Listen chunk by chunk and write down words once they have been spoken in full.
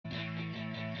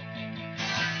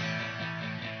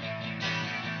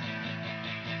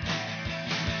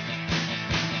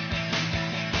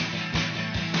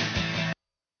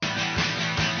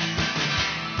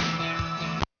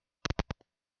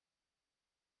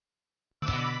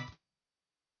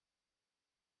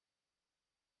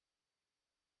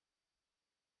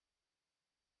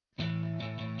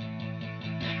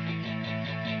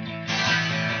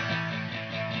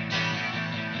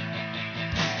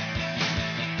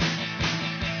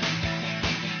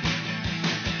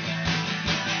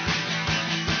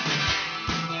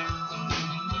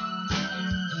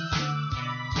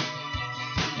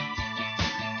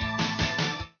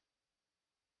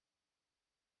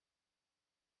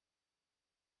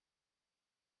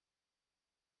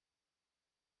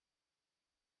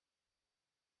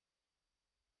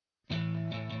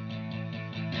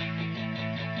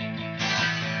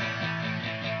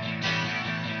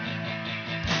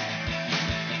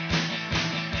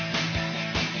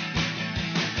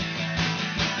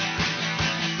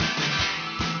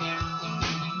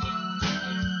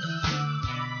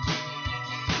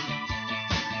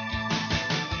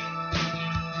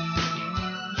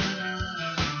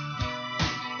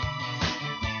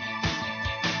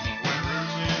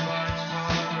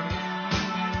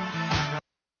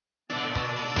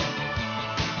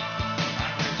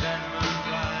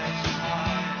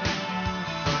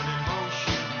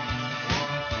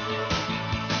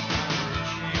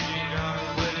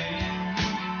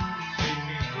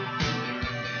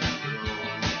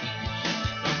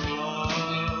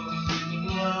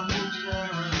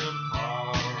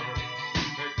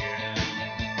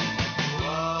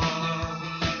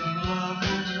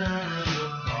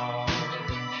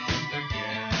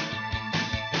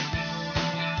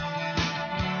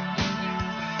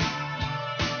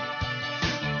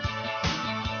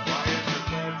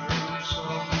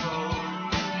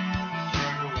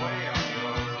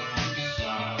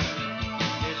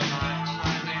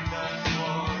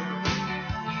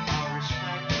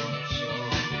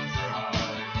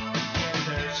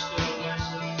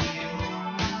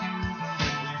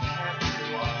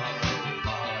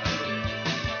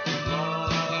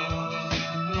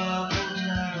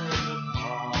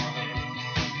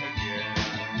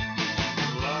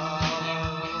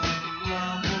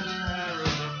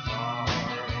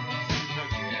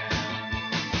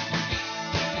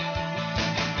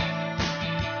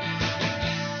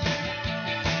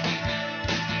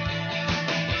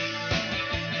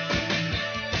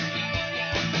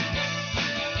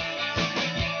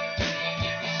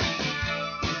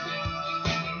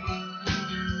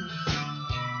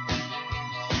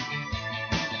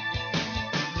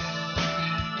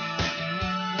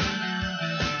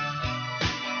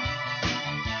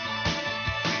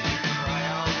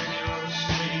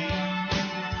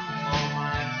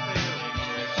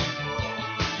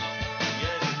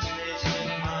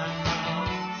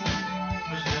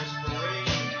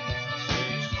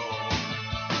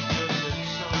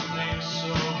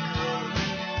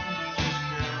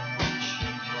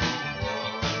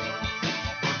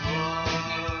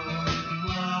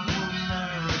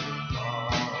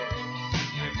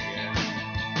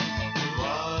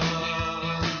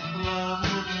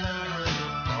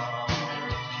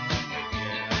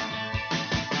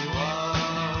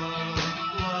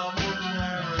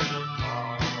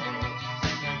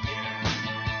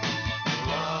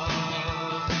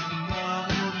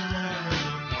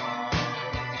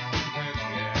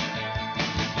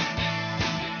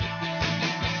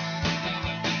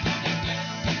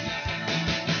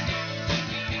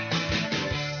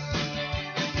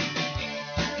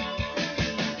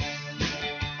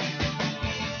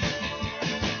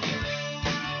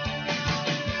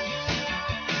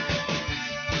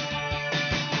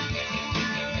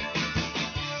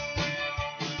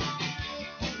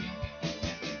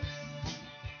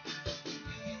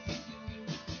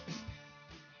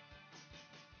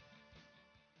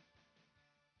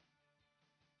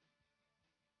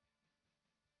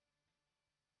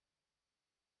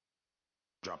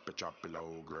Drop it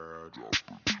low, girl.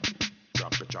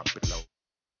 Drop it low.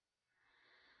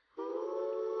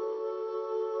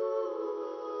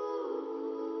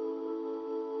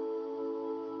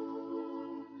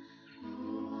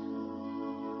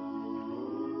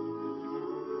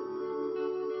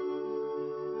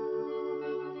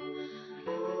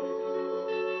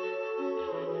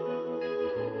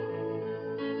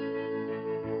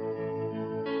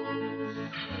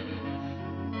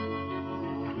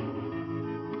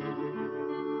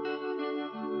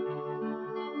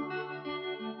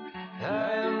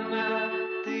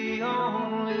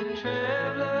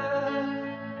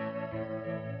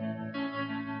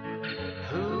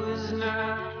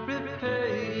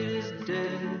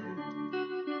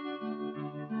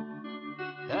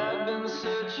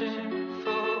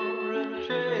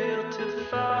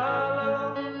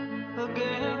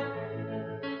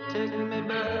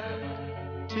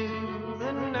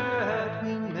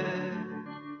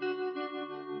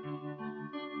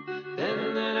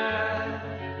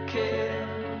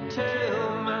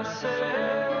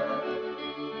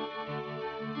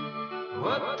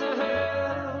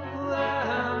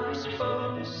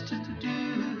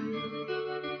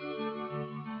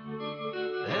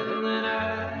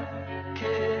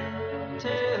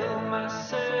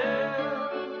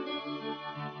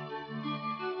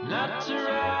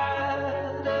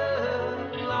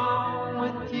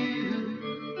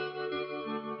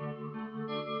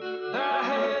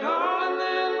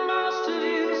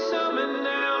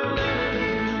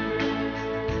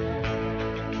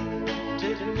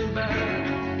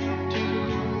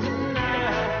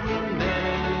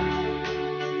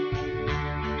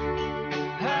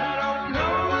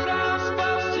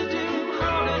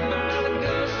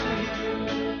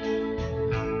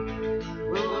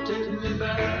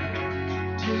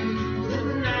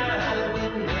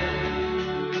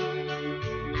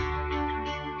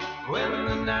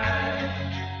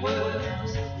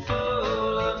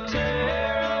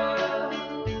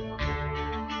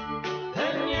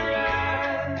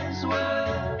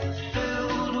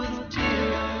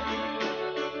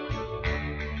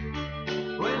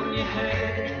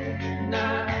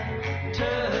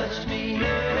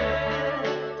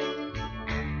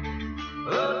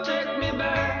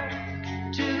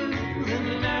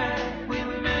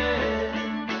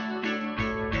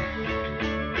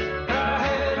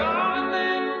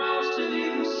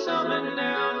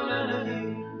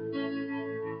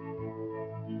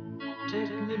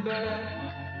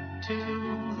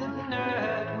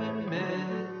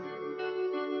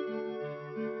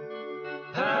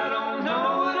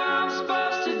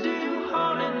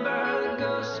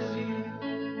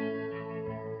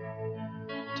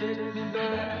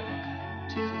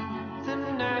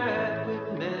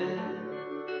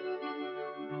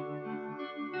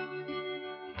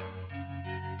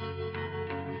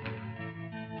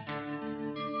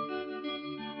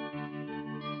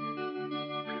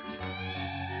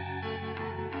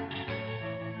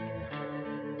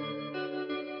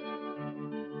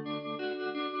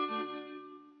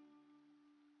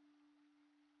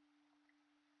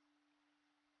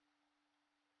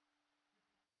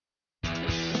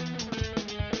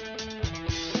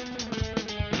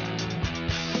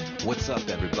 What's up,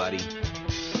 everybody?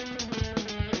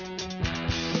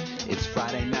 It's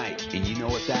Friday night, and you know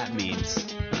what that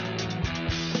means.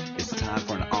 It's time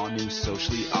for an all-new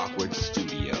Socially Awkward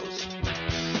Studios.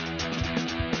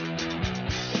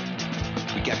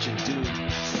 We got your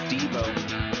dude, Steve-O.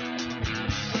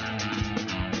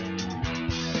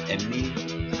 And me,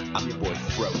 I'm your boy,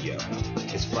 Froyo.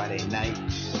 It's Friday night.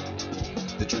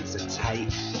 The drinks are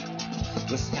tight.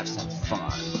 Let's have some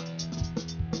fun.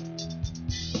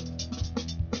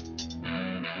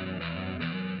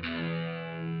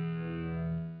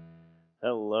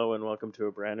 Hello and welcome to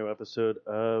a brand new episode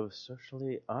of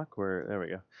Socially Awkward. There we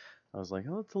go. I was like,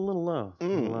 oh, it's a little low. A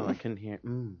little low. I couldn't hear.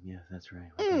 Yeah, that's right.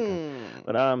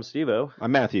 But I'm Steve-O.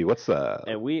 I'm Matthew. What's up?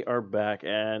 And we are back.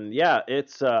 And yeah,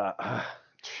 it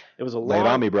was a long, lay it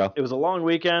on me, bro. It was a long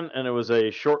weekend, and it was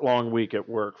a short, long week at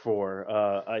work for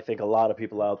I think a lot of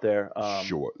people out there.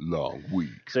 Short, long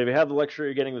week. So if you have the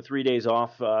luxury of getting the 3 days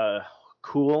off,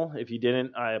 cool. If you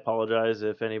didn't, I apologize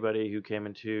if anybody who came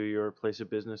into your place of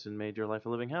business and made your life a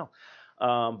living hell.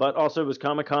 But also, it was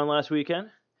Comic-Con last weekend.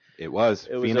 It was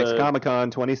Phoenix Comic-Con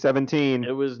 2017.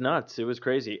 It was nuts. It was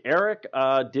crazy. Eric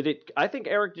did it. I think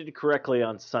Eric did it correctly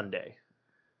on Sunday.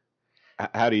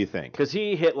 How do you think? Because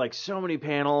he hit like so many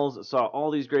panels, saw all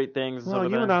these great things. Well,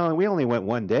 you and I, we only went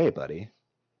one day, buddy.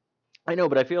 I know,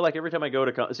 but I feel like every time I go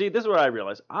to see, this is what I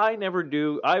realize. I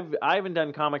haven't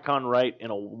done Comic-Con right in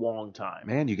a long time.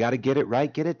 Man, you got to get it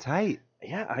right, get it tight.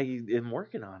 Yeah, I am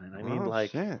working on it. I mean,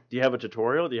 shit. do you have a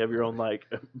tutorial? Do you have your own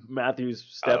Matthew's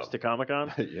steps to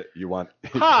Comic-Con? You want?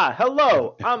 Hi,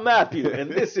 hello, I'm Matthew,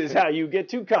 and this is how you get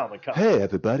to Comic-Con. Hey,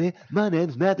 everybody, my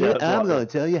name's Matthew. Yeah, I'm going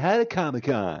to tell you how to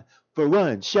Comic-Con. For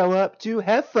one, show up to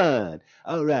have fun.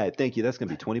 All right, thank you. That's going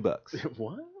to be $20.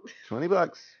 What? $20.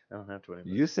 I don't have 20.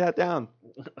 You sat down.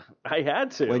 I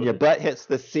had to. When your butt hits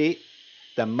the seat,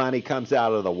 the money comes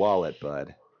out of the wallet,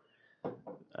 bud.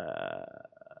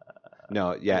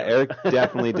 No, yeah, Eric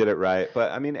definitely did it right.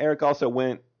 But, I mean, Eric also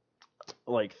went...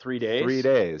 3 days? 3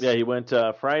 days. Yeah, he went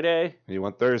Friday. He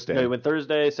went Thursday. No, he went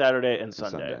Thursday, Saturday, and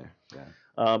Sunday.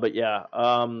 Yeah. But, yeah,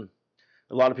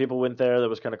 a lot of people went there. That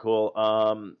was kind of cool.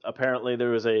 Apparently, there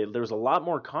was a lot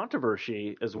more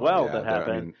controversy as well that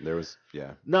happened. I mean, there was,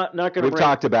 Not going to We've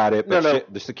talked about it, but No.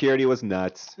 the security was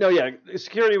nuts. No, yeah,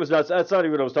 security was nuts. That's not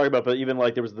even what I was talking about, but even,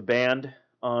 there was the band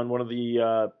on one of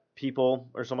the people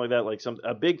or something like that,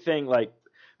 a big thing,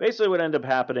 basically what ended up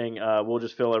happening, we'll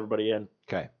just fill everybody in.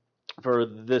 Okay. For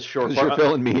this short Because you're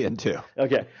filling me in, too.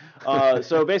 Okay.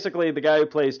 So basically, the guy who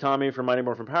plays Tommy from Mighty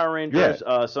Morphin Power Rangers,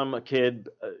 some kid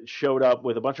showed up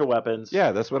with a bunch of weapons.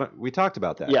 Yeah, that's what we talked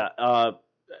about that. Yeah,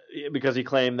 because he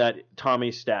claimed that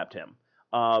Tommy stabbed him.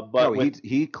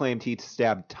 He claimed he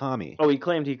stabbed Tommy. Oh, he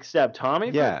claimed he stabbed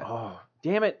Tommy? Yeah. Oh,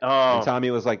 damn it. Oh. And Tommy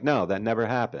was like, no, that never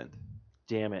happened.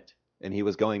 Damn it. And he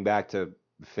was going back to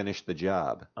finish the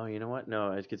job. Oh, you know what?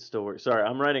 No, it could still work. Sorry,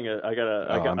 I'm writing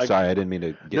I'm sorry, I didn't mean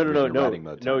to get into writing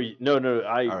mode. No.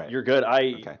 You're good.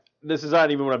 Okay. This is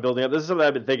not even what I'm building up. This is something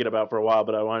I've been thinking about for a while,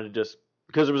 but I wanted to just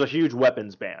because there was a huge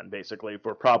weapons ban basically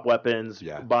for prop weapons,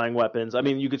 buying weapons. I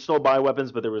mean, you could still buy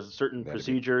weapons, but there was certain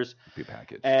procedures. Be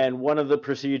packaged. And one of the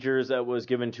procedures that was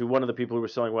given to one of the people who were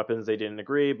selling weapons, they didn't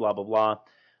agree. Blah blah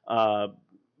blah.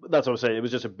 That's what I'm saying. It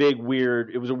was just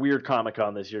it was a weird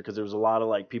Comic-Con this year because there was a lot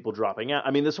of people dropping out.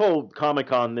 I mean, this whole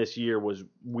Comic-Con this year was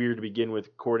weird to begin with,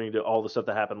 according to all the stuff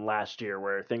that happened last year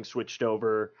where things switched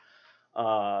over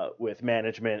with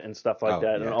management and stuff like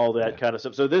that and all that kind of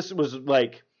stuff. So this was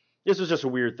just a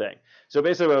weird thing. So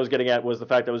basically what I was getting at was the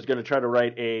fact that I was going to try to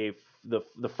write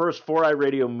the first 4i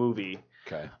Radio movie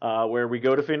where we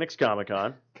go to Phoenix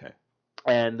Comic-Con. Okay.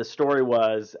 And the story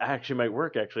was actually might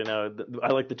work now.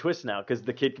 I like the twist now because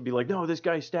the kid can be like, no, this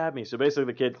guy stabbed me. So basically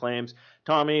the kid claims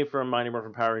Tommy from Mighty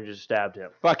Morphin Power Rangers stabbed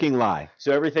him. Fucking lie.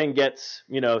 So everything gets,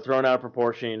 thrown out of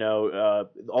proportion.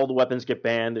 All the weapons get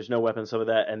banned. There's no weapons, some of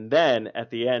that. And then at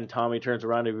the end, Tommy turns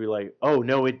around and be like, oh,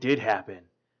 no, it did happen.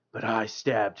 But I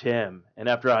stabbed him. And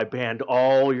after I banned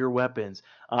all your weapons,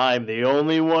 I'm the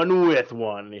only one with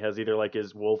one. And he has either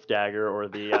his wolf dagger or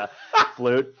the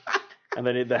flute. And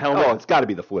then the helmet. Oh, it's got to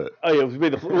be the flute. Oh, yeah, it would be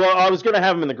the flute. Well, I was going to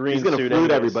have him in the green suit. He's going to flute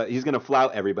everybody. He's going to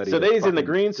flout everybody. So then he's in the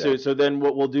green suit. So then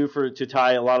what we'll do to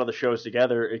tie a lot of the shows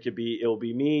together, it'll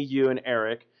be me, you, and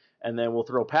Eric. And then we'll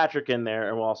throw Patrick in there.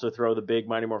 And we'll also throw the big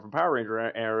Mighty Morphin Power Ranger,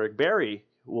 Eric Berry,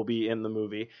 will be in the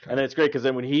movie. Okay. And then it's great because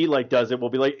then when he does it, we'll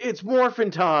be like, it's morphin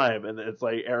time. And it's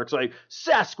Eric's like,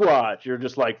 Sasquatch. You're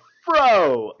just like,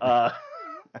 Fro.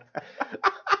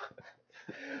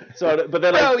 So, but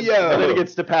then, and then it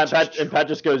gets to Pat, and Pat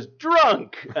just goes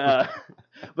drunk. But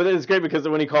then it's great because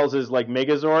when he calls his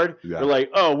Megazord, they're like,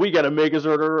 "Oh, we got a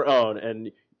Megazord of our own,"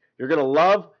 and you're gonna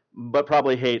love, but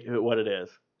probably hate what it is.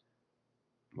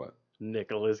 What?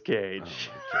 Nicolas Cage.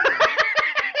 Oh,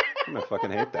 I'm gonna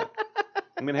fucking hate that.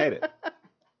 I'm gonna hate it.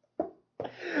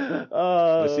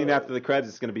 The scene after the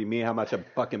credits is gonna be me how much I'm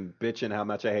fucking bitching, how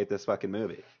much I hate this fucking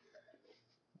movie.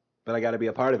 But I got to be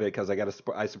a part of it because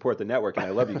I support the network and I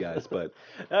love you guys. But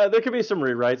there could be some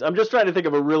rewrites. I'm just trying to think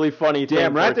of a really funny.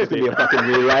 Damn right, there's gonna be a fucking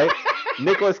rewrite.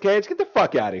 Nicolas Cage, get the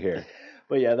fuck out of here.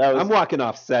 But yeah, I'm walking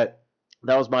off set.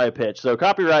 That was my pitch. So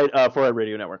copyright for a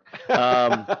radio network.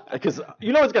 Because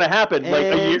you know what's gonna happen?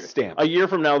 A year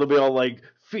from now, they'll be all like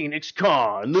Phoenix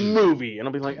Con, the movie, and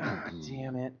I'll be like,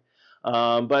 damn it.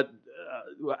 But.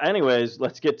 Anyways,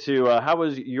 let's get to how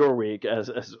was your week as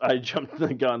I jumped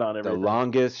the gun on everything. The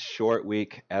longest short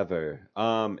week ever.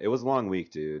 It was a long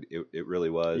week, dude. It really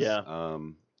was. Yeah.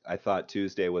 I thought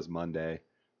Tuesday was Monday.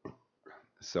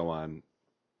 So on.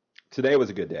 Today was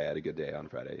a good day. I had a good day on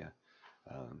Friday,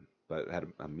 yeah. But I had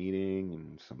a meeting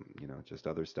and some, just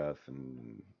other stuff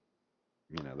and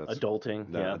that's adulting.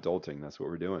 Adulting. That's what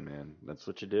we're doing, man. That's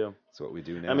what you do. That's what we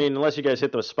do now. I mean, unless you guys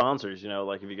hit those sponsors,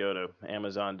 if you go to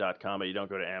Amazon.com, but you don't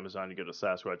go to Amazon, you go to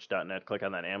Sasquatch.net, click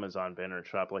on that Amazon banner and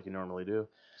shop like you normally do.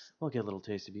 We'll get a little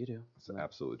taste of you do. It's the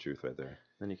absolute truth right there.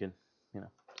 Then you can,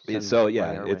 it's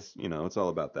it's all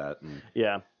about that. And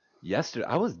yesterday,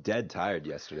 I was dead tired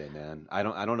yesterday, man. I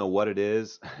don't know what it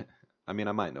is. I mean,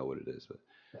 I might know what it is,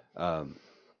 but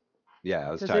Yeah,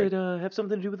 I was Does tired. it have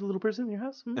something to do with the little person in your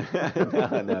house? Hmm?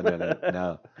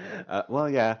 No. Well,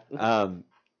 yeah.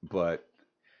 But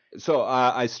so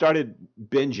I started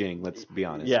binging. Let's be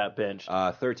honest. Yeah, binge.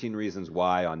 13 Reasons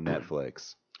Why on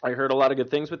Netflix. I heard a lot of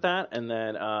good things with that, and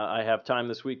then I have time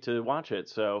this week to watch it.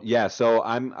 So Yeah, so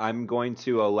I'm going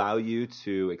to allow you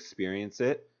to experience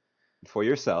it for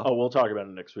yourself. we'll talk about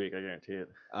it next week. I guarantee it.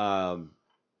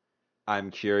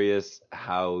 I'm curious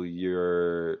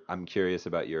I'm curious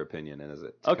about your opinion, and is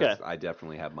it? Okay. I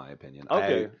definitely have my opinion.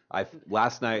 Okay. I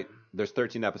last night there's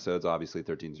 13 episodes, obviously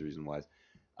 13 reason why.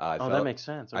 That makes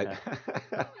sense. Okay.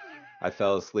 I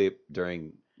fell asleep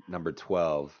during number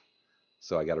 12,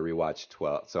 so I got to rewatch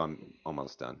 12. So I'm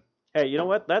almost done. Hey, you know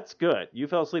what? That's good. You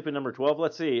fell asleep at number 12.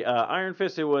 Let's see. Iron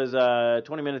Fist, it was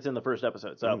 20 minutes in the first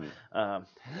episode. So,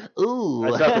 Ooh.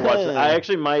 I still have to watch it. I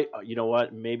actually might, you know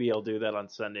what? Maybe I'll do that on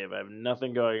Sunday. If I have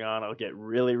nothing going on, I'll get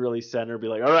really, really centered. Be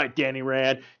like, all right, Danny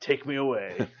Rand, take me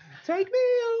away. Take me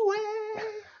away.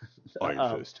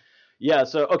 Iron Fist. Yeah,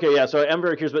 so I am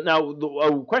very curious. But now,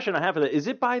 the question I have for that, is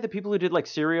it by the people who did like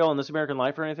Serial and This American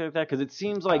Life or anything like that? Because it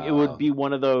seems like it would be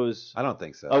one of those. I don't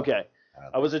think so. Okay.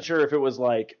 I wasn't so. sure if it was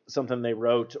like something they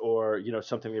wrote or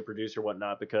something they produced or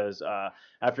whatnot, because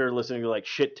after listening to like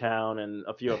Shit Town and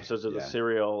a few episodes of the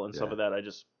Serial and stuff of that, I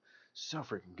just so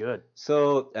freaking good.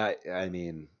 So I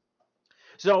mean,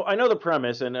 so I know the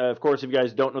premise, and of course, if you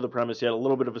guys don't know the premise yet, a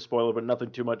little bit of a spoiler, but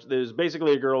nothing too much. There's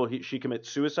basically a girl, she commits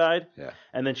suicide,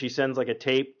 and then she sends like a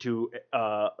tape to.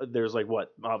 There's like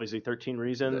what, obviously 13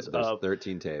 reasons. There's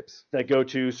 13 tapes that go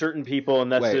to certain people,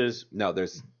 and that's no,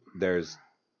 there's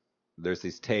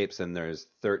these tapes and there's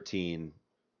 13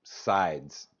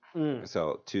 sides.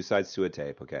 So 2 sides to a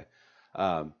tape. Okay.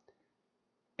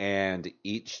 And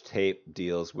each tape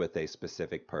deals with a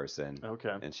specific person.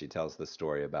 Okay. And she tells the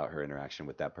story about her interaction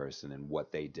with that person and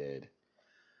what they did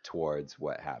towards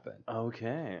what happened.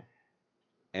 Okay.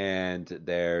 And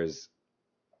there's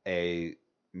a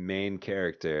main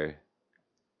character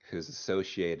who's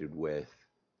associated with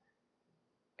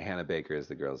Hannah Baker is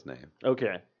the girl's name.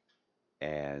 Okay.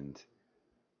 And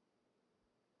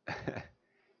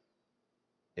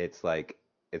it's like,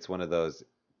 it's one of those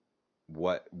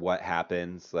what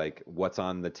happens, like what's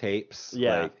on the tapes.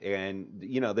 Like, and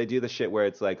they do the shit where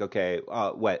it's like, okay,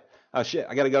 oh shit,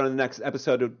 I gotta go to the next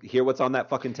episode to hear what's on that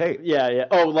fucking tape. Yeah.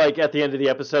 Oh, like at the end of the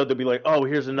episode they'll be like, oh,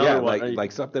 here's another one.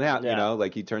 Like something happened,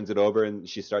 like he turns it over and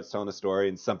she starts telling a story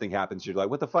and something happens, you're like,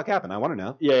 what the fuck happened? I want to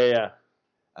know. Yeah.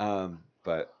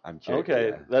 But I'm curious.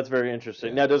 Okay, that's very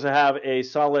interesting. Now, does it have a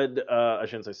solid? I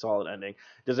shouldn't say solid ending.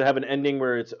 Does it have an ending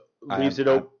where it leaves it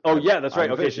open? Oh, yeah, that's right.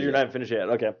 Okay, so you're not finished yet.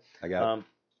 Okay.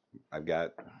 I've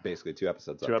got basically 2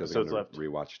 episodes left. 2 episodes left.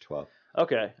 Rewatch 12.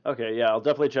 Okay. Yeah, I'll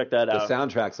definitely check that out. The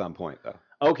soundtrack's on point though.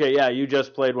 Okay, yeah, you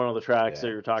just played one of the tracks that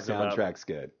you were talking about. Soundtrack's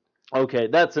good. Okay,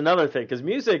 that's another thing, because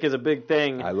music is a big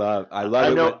thing. I love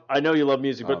it. I know you love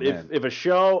music, but if a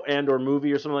show and or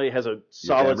movie or something has a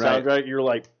solid soundtrack, you're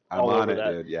like all over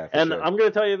that. Dude. Yeah, and sure. I'm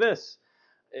going to tell you this.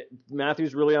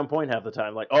 Matthew's really on point half the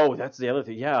time. Like, oh, that's the other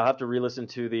thing. Yeah, I'll have to re-listen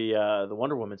to the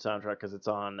Wonder Woman soundtrack because it's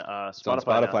on Spotify. It's on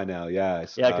Spotify now. Yeah.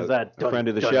 Yeah, because that a friend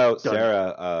of the show,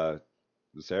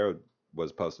 Sarah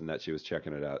was posting that she was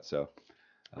checking it out. So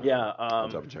I'll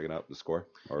jump and check it out. The score.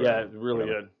 Or, really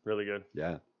good, really good.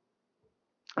 Yeah.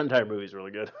 The entire movie's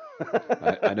really good.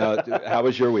 I know. How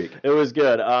was your week? It was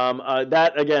good.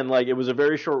 That again, like it was a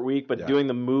very short week, but doing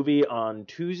the movie on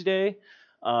Tuesday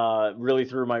really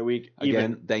threw my week.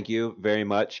 Again, thank you very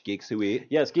much, Geeks Who Eat.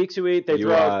 Yes, Geeks Who Eat.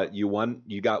 You won.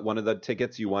 You got one of the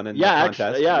tickets. You won in the contest.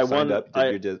 Actually, I won. Up,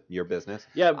 did your business.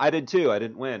 Yeah, I did too. I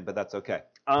didn't win, but that's okay.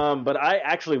 But I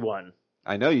actually won.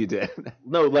 I know you did.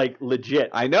 No, like legit.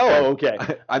 I know. Oh, okay.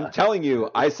 I'm telling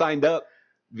you, I signed up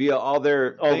via all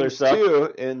their stuff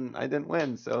too, and I didn't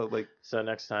win. So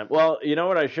next time. Well, you know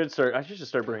what? I should just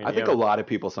start bringing. I think a lot of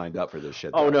people signed up for this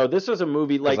shit. Oh no, this was a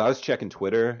movie. Like I was checking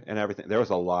Twitter and everything. There was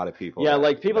a lot of people. Yeah,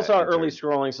 like people saw early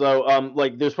scrolling. So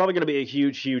like, there's probably going to be a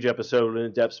huge episode with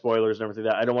in-depth spoilers and everything.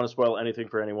 That I don't want to spoil anything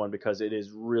for anyone because it is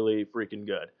really freaking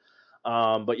good.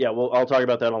 But yeah, I'll talk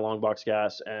about that on Long Box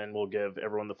Gas, and we'll give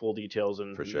everyone the full details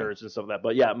and nerds and stuff like that.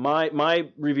 But yeah, my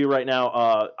review right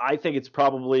now, I think it's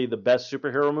probably the best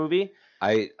superhero movie.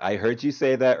 I heard you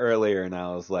say that earlier, and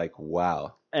I was like,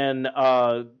 wow. And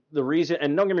the reason,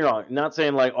 and don't get me wrong, not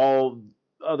saying like all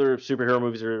other superhero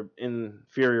movies are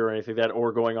inferior or anything like that,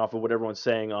 or going off of what everyone's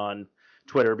saying on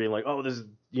Twitter, being like, oh, this is,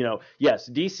 yes,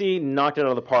 DC knocked it out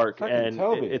of the park, and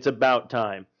it's about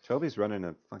time. Toby's running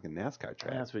a fucking NASCAR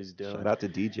track. That's what he's doing. Shout out to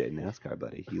DJ NASCAR,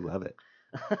 buddy. You love it.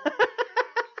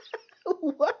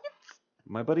 What?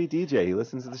 My buddy DJ, he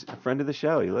listens to a friend of the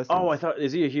show. He listens. Oh, I thought,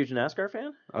 is he a huge NASCAR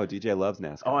fan? Oh, DJ loves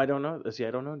NASCAR. Oh, I don't know. See,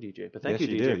 I don't know DJ, but thank yes,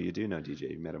 you, you DJ. do. You do know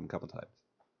DJ. You met him a couple times.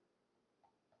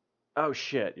 Oh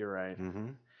shit, you're right. Mm-hmm.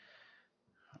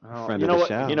 Oh, Friend you of know the what?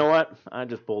 show. You know what? I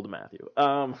just pulled a Matthew.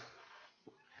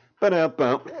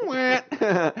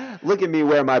 Look at me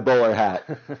wear my bowler hat.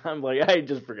 I'm like, I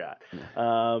just forgot.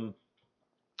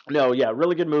 No, yeah,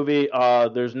 really good movie.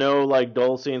 There's no like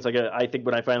dull scenes. Like I think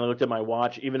when I finally looked at my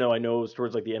watch, even though I know it was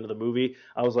towards like the end of the movie,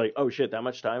 I was like, oh shit, that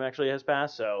much time actually has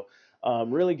passed. So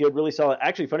really good, really solid.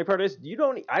 Actually, funny part is I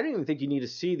don't even think you need to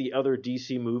see the other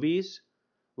DC movies.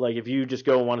 Like if you just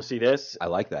go and want to see this, I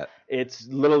like that. it's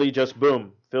literally just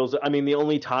boom. Fills. I mean, the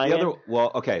only time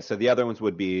So the other ones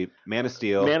would be Man of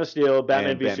Steel, Man of Steel,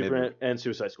 Batman and v Batman Superman, and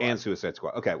Suicide Squad. and Suicide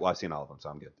Squad. Okay, well I've seen all of them, so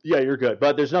I'm good. Yeah, you're good.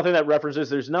 But there's nothing that references.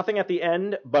 There's nothing at the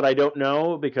end, but I don't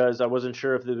know because I wasn't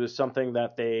sure if there was something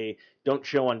that they don't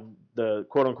show on the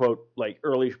quote unquote like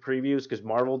early previews because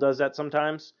Marvel does that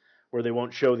sometimes where they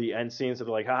won't show the end scenes. So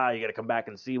they're like, you got to come back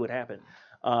and see what happened.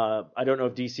 I don't know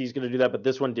if DC is going to do that, but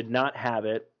this one did not have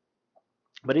it.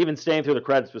 But even staying through the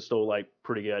credits was still like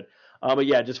pretty good. But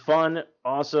yeah, just fun,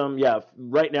 awesome. Yeah,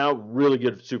 right now, really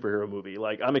good superhero movie.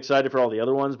 Like I'm excited for all the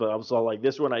other ones, but I was all like,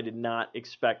 this one I did not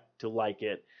expect to like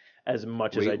it as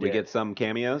much as I did. We get some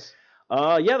cameos.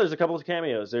 Yeah, there's a couple of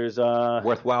cameos. There's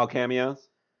Worthwhile cameos.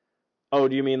 Oh,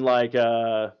 do you mean like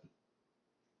do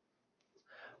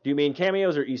you mean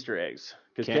cameos or Easter eggs?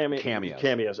 Because cameos.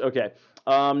 Cameos. Okay.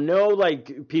 No,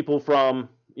 like people from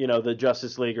the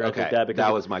Justice League or anything like that. Because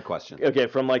that was my question. Okay,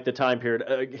 from like the time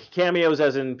period. Cameos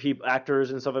as in actors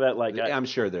and stuff like that. Like I'm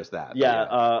sure there's that. Yeah,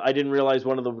 I didn't realize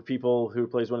one of the people who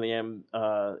plays one of the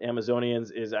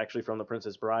Amazonians is actually from The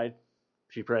Princess Bride.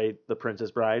 She played the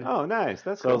Princess Bride. Oh, nice.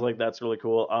 That's cool. So I was like, that's really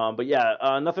cool. But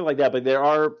yeah, nothing like that. But there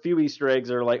are a few Easter eggs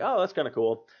that are like, oh, that's kind of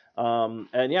cool.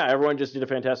 And yeah, everyone just did a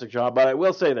fantastic job. But I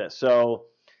will say this. So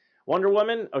Wonder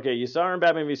Woman, okay, you saw her in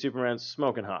Batman v Superman,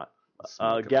 smoking hot.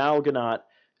 Gal Gadot,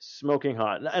 smoking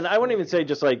hot. And I wouldn't even say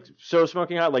just like so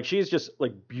smoking hot. Like she's just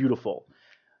like beautiful.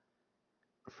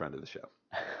 A friend of the show.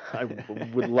 I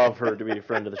would love her to be a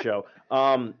friend of the show.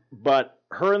 But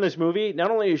her in this movie,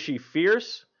 not only is she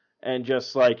fierce and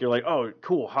just like, you're like, oh,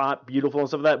 cool, hot, beautiful and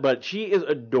stuff like that, but she is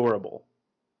adorable.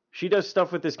 She does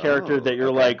stuff with this character that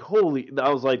you're like, holy,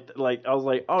 I was like,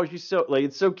 oh, she's so, like,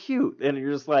 it's so cute. And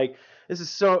you're just like, this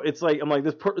is so, it's like, I'm like,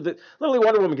 literally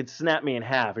Wonder Woman could snap me in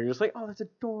half. And you're just like, oh, that's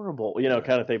adorable,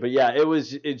 kind of thing. But yeah,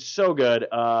 it's so good.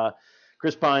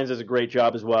 Chris Pines does a great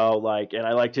job as well. Like, and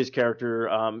I liked his character.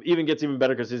 Even gets even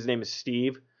better because his name is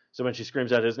Steve. So when she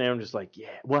screams out his name, I'm just like, yeah,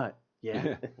 what?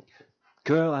 Yeah.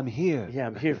 Girl, I'm here. Yeah,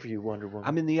 I'm here for you, Wonder Woman.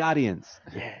 I'm in the audience.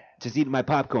 Yeah. Just eating my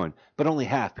popcorn, but only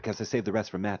half because I saved the rest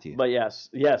for Matthew. But yes.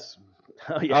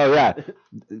 Oh, yeah.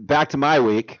 Back to my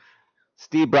week.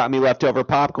 Steve brought me leftover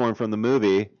popcorn from the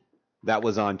movie. That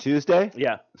was on Tuesday.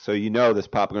 Yeah. So this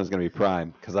popcorn is going to be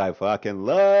prime because I fucking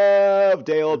love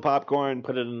day old popcorn.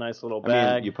 Put it in a nice little bag.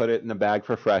 I mean, you put it in a bag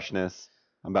for freshness.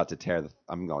 I'm going to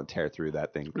tear through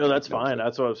that thing. No, that's fine.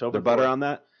 That's what I was hoping for. There butter on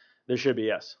that? There should be,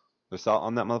 yes. There's salt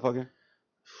on that motherfucker?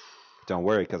 Don't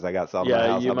worry, because I got salt in my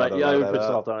house. You might. Yeah, you put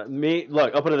salt on it.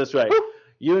 Look, I'll put it this way.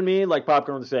 You and me like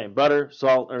popcorn the same. Butter,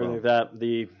 salt, everything like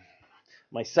that.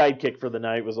 My sidekick for the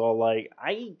night was all like,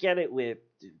 I get it with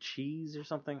cheese or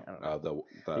something. I don't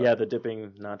know. The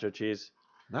dipping nacho cheese.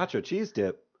 Nacho cheese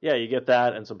dip? Yeah, you get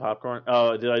that and some popcorn.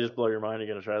 Oh, did I just blow your mind? Are you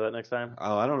going to try that next time?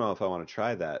 Oh, I don't know if I want to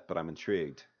try that, but I'm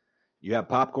intrigued. You have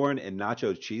popcorn and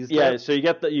nacho cheese dip? Yeah, so you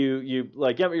get you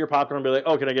like get your popcorn and be like,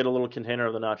 oh, can I get a little container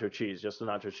of the nacho cheese, just the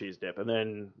nacho cheese dip, and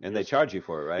then they charge you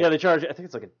for it, right? Yeah, they charge. I think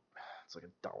it's like $1.50,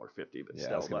 but yeah,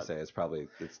 still. I was gonna say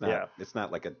it's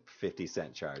not like a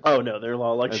 50-cent charge. Oh no, they're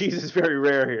like cheese is very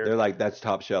rare here. They're like that's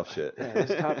top shelf shit. Yeah,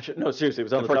 it's top no, seriously, it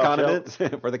was on the top condiments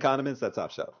shelf. For the condiments, that's top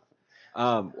shelf.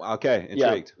 Okay,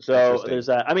 intrigued. Yeah, so there's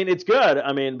that. I mean, it's good.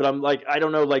 I mean, but I'm like, I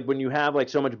don't know, like when you have like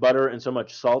so much butter and so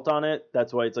much salt on it,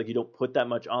 that's why it's like you don't put that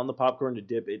much on the popcorn to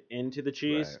dip it into the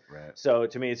cheese. Right. So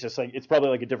to me, it's just like it's probably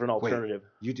like a different alternative.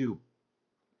 Wait, you do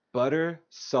butter,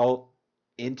 salt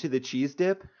into the cheese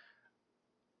dip?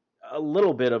 A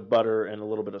little bit of butter and a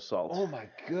little bit of salt. Oh my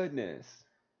goodness!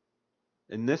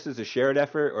 And this is a shared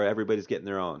effort, or everybody's getting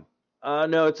their own?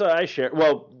 No, it's I share.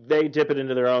 Well, they dip it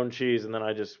into their own cheese, and then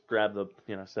I just grab the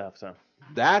stuff. So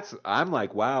I'm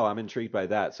like, wow, I'm intrigued by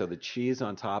that. So the cheese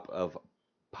on top of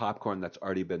popcorn that's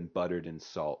already been buttered and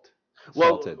salted.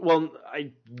 Well,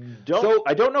 I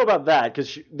don't know about that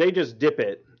because they just dip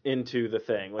it into the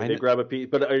thing. Like I they kn- grab a piece.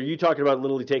 But are you talking about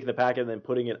literally taking the packet and then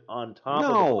putting it on top? No.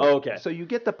 Of it? Oh, okay. So you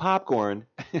get the popcorn.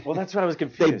 Well, that's what I was They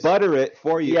confused. butter it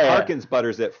for you. Yeah, yeah. Harkins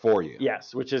butters it for you.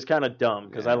 Yes, which is kind of dumb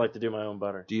because Yeah. I like to do my own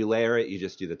butter. Do you layer it? You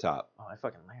just do the top. Oh, I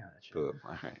fucking layer that shit. Boom.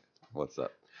 All right. What's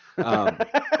up? All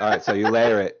right. So you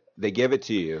layer it. They give it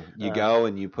to you. You go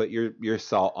and you put your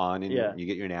salt on and Yeah. you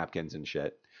get your napkins and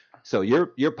shit. So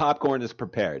your popcorn is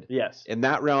prepared. Yes. In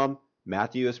that realm,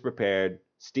 Matthew is prepared.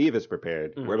 Steve is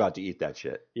prepared. Mhm. We're about to eat that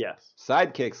shit. Yes.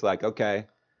 Sidekick's like, okay,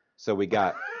 so we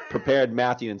got prepared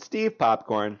Matthew and Steve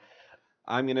popcorn.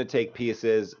 I'm going to take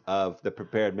pieces of the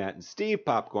prepared Matt and Steve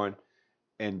popcorn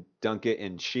and dunk it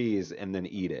in cheese and then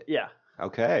eat it. Yeah.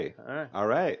 Okay. All right. All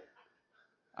right.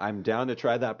 I'm down to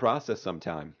try that process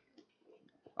sometime.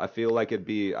 I feel like I'd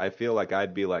be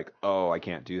like, oh, I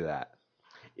can't do that.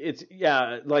 It's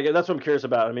like that's what I'm curious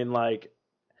about. I mean, like,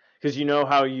 because you know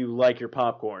how you like your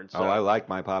popcorn. So. Oh, I like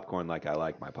my popcorn like I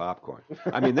like my popcorn.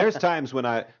 I mean, there's times when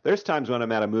I'm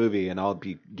at a movie and I'll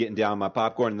be getting down my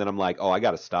popcorn and then I'm like, oh, I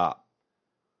got to stop.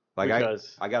 Like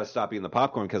Because- I got to stop eating the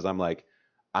popcorn because I'm like,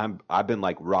 I've been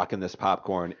like rocking this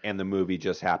popcorn and the movie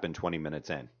just happened 20 minutes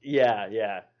in. Yeah,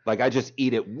 yeah. Like I just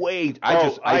eat it way.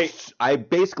 Oh, I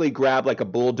basically grab like a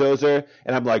bulldozer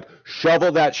and I'm like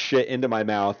shovel that shit into my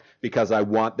mouth because I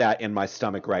want that in my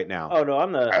stomach right now. Oh no,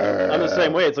 I'm the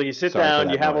same way. It's like you sit Sorry for down,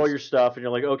 that you have all noise. your stuff, and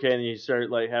you're like, okay, and you start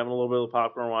like having a little bit of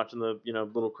popcorn, watching the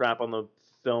little crap on the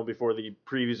film before the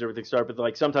previews and everything start. But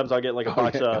like sometimes I'll get like a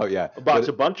box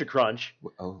of Bunch of Crunch.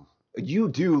 Oh, you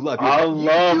do love your. I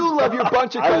you do love your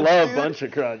Bunch of Crunch. I love dude. Bunch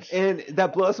of Crunch. And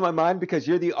that blows my mind because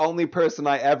you're the only person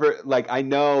I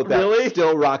know that Really?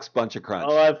 still rocks Bunch of Crunch.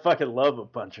 Oh, I fucking love a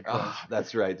Bunch of Crunch. Oh,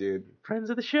 that's right, dude. Friends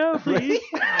of the show, please.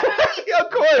 Of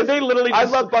course. They literally I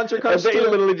just, love Bunch of Crunch if they too.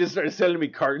 literally just started sending me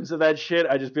cartons of that shit,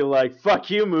 I just be like, fuck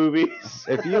you, movies.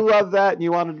 If you love that and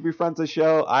you wanted to be friends of the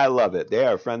show, I love it. They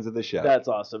are friends of the show. That's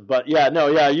awesome. But yeah,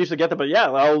 I usually get that. But yeah,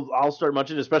 I'll start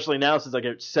munching, especially now since I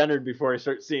get centered before I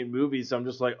start seeing movies. So I'm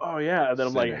just like, oh yeah, and then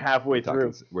I'm like Centered. halfway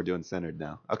through. We're doing centered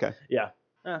now. Okay. Yeah.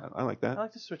 I like I that.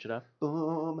 like to switch it up.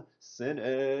 Boom.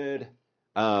 Centered.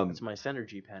 It's my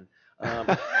Synergy pen.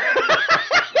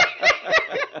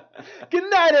 Good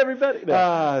night, everybody.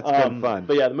 No. It's been fun.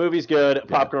 But yeah, the movie's good.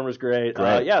 Popcorn was great.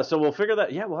 Great. Yeah, so we'll figure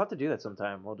that. Yeah, we'll have to do that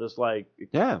sometime. We'll just like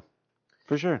Yeah,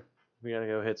 for sure. we gotta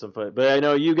go hit some foot. But I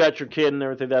know you got your kid and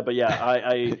everything that. But yeah,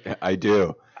 I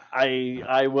do.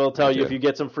 I will tell you do. if you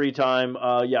get some free time.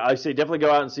 Yeah, I say definitely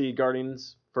go out and see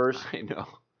Guardians first, I know.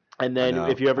 and then I know.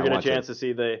 if you ever I get a want chance to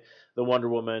see the Wonder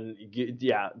Woman,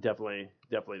 yeah, definitely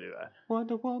do that.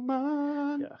 Wonder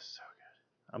Woman. Yeah, so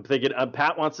good. I'm thinking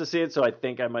Pat wants to see it, so I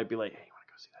think I might be like, hey, you want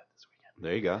to go see that this weekend?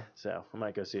 There you go. So I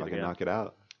might go see it I can again. knock it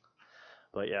out.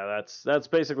 But yeah, that's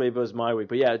basically was my week.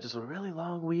 But yeah, just a really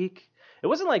long week. It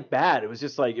wasn't like bad. It was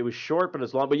just like it was short, but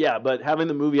it's long. But yeah, but having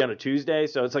the movie on a Tuesday,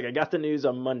 so it's like I got the news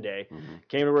on Monday,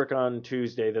 came to work on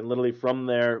Tuesday, then literally from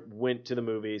there went to the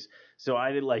movies. So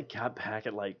I did like got back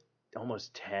at like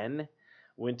almost 10,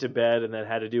 went to bed, and then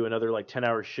had to do another like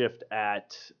 10-hour shift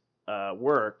at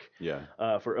work Yeah.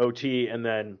 for OT, and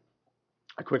then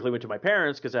I quickly went to my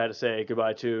parents because I had to say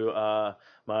goodbye to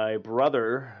my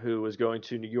brother who was going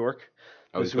to New York.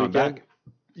 Oh, this he's going weekend. back?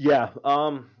 Yeah,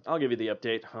 I'll give you the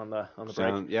update on the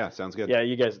break. Yeah, sounds good. Yeah,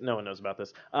 you guys, no one knows about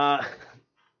this.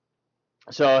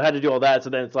 So I had to do all that. So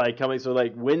then it's like coming. So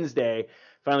like Wednesday,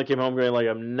 finally came home going like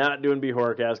I'm not doing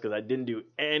Bhorcast because I didn't do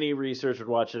any research or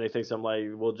watch anything. So I'm like,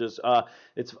 we'll just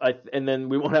and then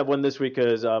we won't have one this week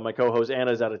because my co-host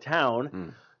Anna's out of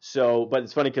town. So, but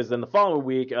it's funny because then the following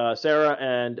week, Sarah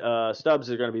and Stubbs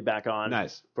are going to be back on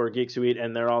Nice. for Geek Suite,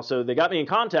 and they got me in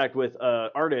contact with an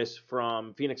artist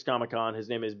from Phoenix Comic Con. His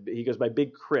name he goes by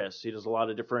Big Chris. He does a lot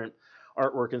of different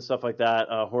artwork and stuff like that,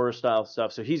 horror style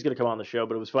stuff. So he's going to come on the show.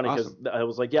 But it was funny because I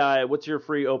was like, yeah, what's your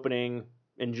free opening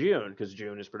in June? Because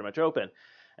June is pretty much open.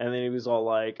 And then he was all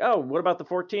like, oh, what about the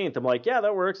 14th? I'm like, yeah,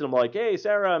 that works. And I'm like, hey,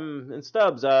 Sarah and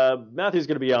Stubbs, Matthew's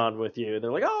going to be on with you. And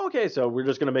they're like, oh, okay. So we're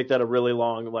just going to make that a really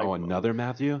long, like. Oh, another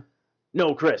Matthew?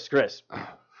 No, Chris.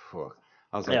 Fuck.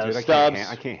 I was like, Yeah, dude, Stubbs.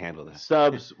 I can't handle this.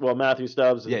 Stubbs, well, Matthew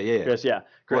Stubbs. And Yeah. Chris, yeah.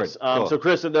 Chris. Word, cool. So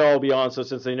Chris and they'll all be on. So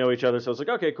since they know each other, so it's like,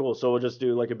 okay, cool. So we'll just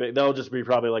do like they'll just be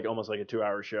probably like almost like a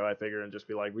 2-hour show, I figure, and just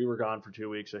be like, we were gone for 2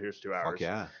 weeks, so here's 2 hours. Fuck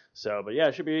yeah. So, but yeah,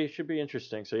 it should be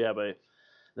interesting. So yeah, but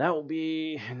that will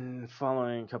be in the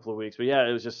following couple of weeks. But yeah,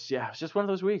 it was just one of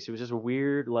those weeks. It was just a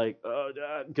weird, like,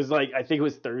 because like I think it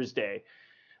was Thursday.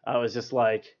 I was just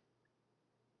like,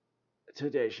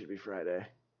 today should be Friday.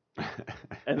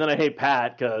 And then I hate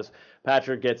Pat because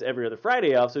Patrick gets every other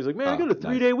Friday off. So he's like, man, I got a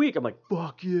 3-day week. I'm like,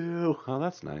 fuck you. Oh,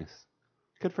 that's nice.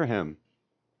 Good for him.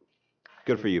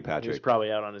 Good for you, He was Patrick.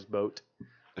 probably out on his boat.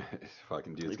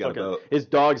 Fucking dude's He got a fucking- boat. His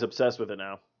dog's obsessed with it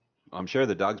now. I'm sure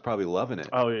the dog's probably loving it.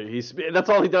 Oh, yeah, that's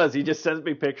all he does. He just sends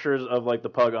me pictures of like the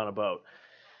pug on a boat.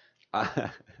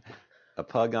 A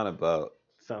pug on a boat.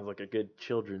 Sounds like a good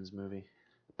children's movie.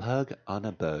 Pug on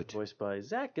a boat. Voiced by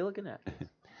Zach Gilligan.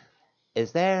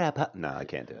 Is there a pug? No, I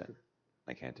can't do it.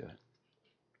 I can't do it.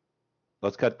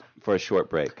 Let's cut for a short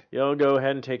break. You'll go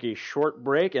ahead and take a short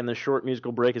break, and the short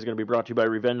musical break is going to be brought to you by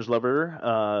Revenge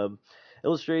Lover.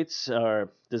 Illustrates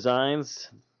or designs.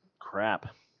 Crap.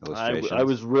 Illustrations. I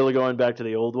was really going back to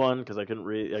the old one because I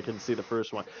couldn't see the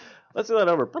first one. Let's do that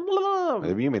over.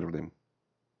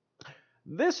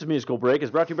 This musical break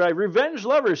is brought to you by Revenge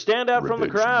Lover. Stand out from the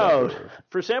Revenge crowd. Lover.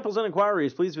 For samples and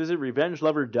inquiries, please visit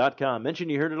revengelover.com. Mention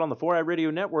you heard it on the 4i Radio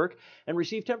Network and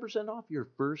receive 10% off your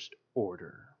first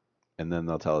order. And then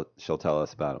she'll tell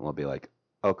us about it, and we'll be like,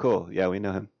 "Oh, cool. Yeah, we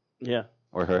know him Yeah.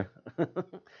 or her."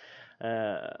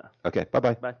 Okay.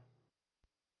 Bye-bye. Bye.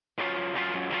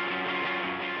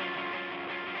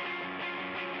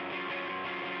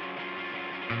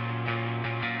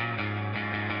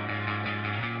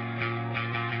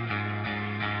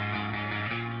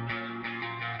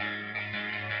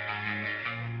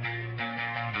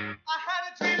 I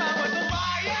had a dream I was a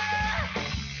liar,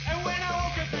 and when I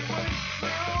woke up it was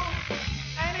true.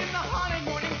 And in the haunted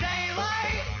morning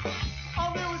daylight,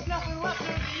 oh, there was nothing left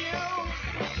of you.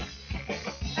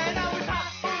 And I was hot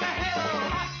for the halo,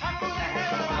 hot for the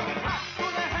halo. I was hot for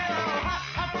the halo, hot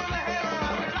for the halo.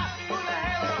 I was hot for the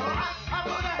halo, hot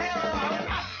for the halo. I was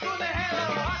hot for the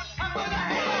halo, hot for the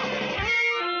halo.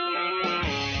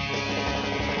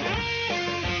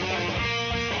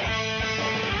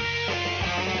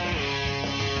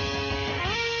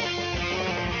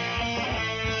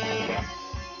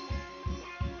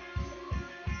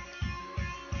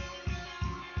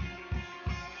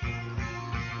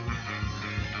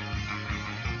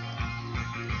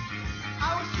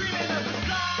 I was dreaming of the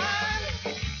sun,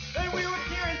 and we were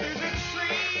peering through the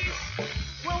trees.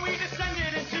 When we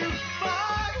descended into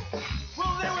fog,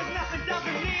 well, there was nothing down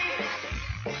beneath.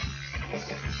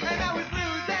 And I was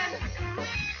losing.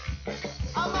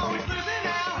 I'm always losing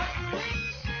now.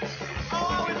 Oh,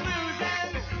 I was losing.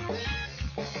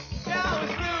 Yeah, I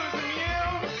was losing you.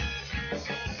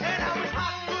 And I was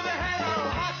hot for the halo,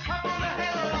 hot for the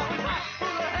halo. I was hot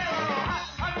for the halo, hot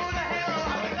for the halo.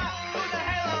 I was hot for the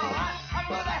halo, hot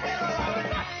for the halo. I was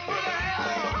hot for the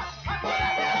halo, hot for the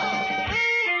halo.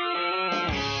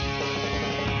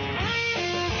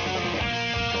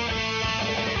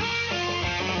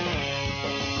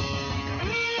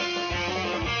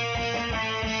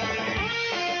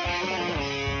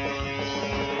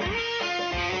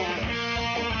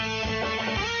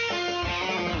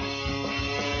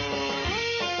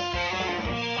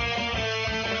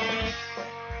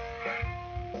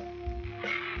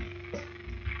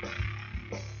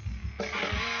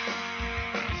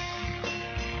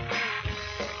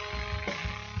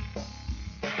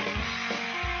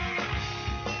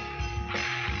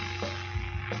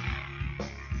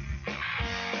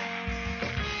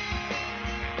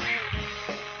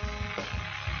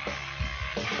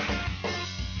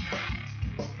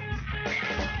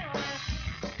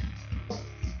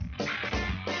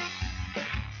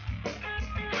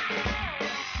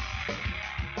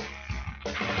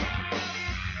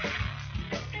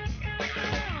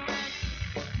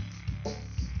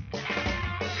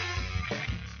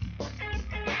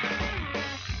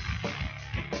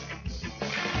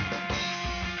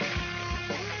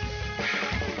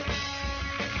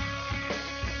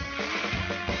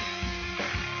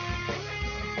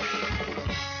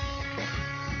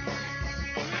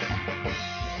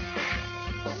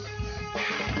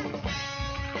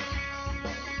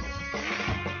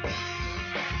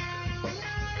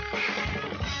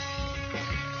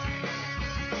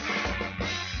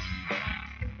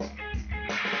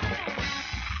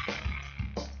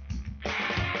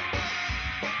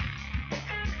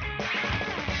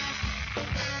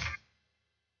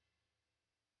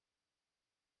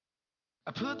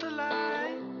 I put the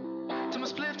light to my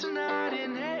spliff tonight,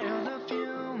 inhale the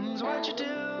fumes. What you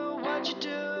do, what you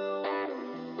do.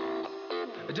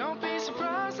 Don't be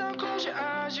surprised, now close your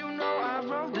eyes. You know I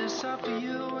wrote this up for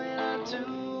you, and I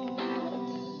do.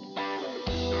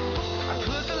 I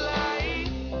put the light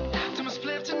to my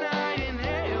spliff tonight,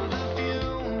 inhale the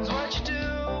fumes. What you do,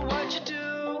 what you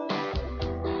do.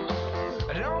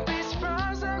 Don't be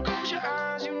surprised, now close your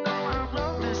eyes. You know I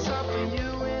wrote this up for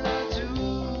you, and I do.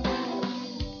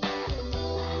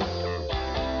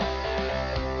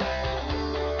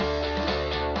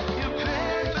 You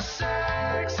pay for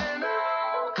sex and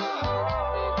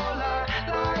alcohol. I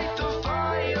light the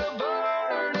fire,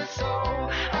 burn it so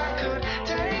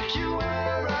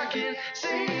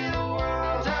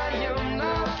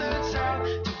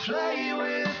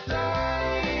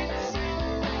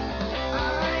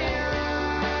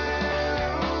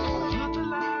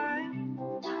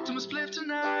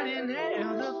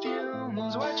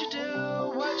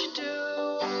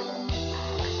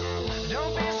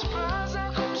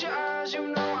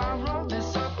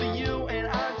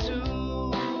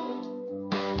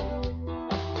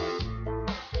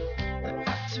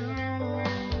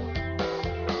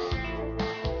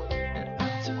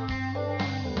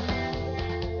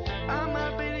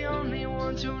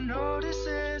to notice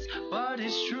this, but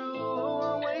it's true. A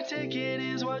one-way ticket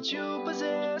is what you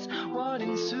possess. What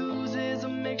ensues is a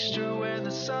mixture where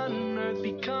the sun and earth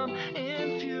become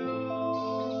infused.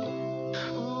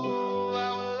 Ooh,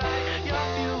 I will light your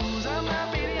fuse. I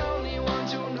might be the only one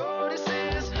to notice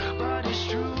this, but it's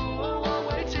true. A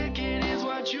one-way ticket is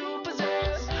what you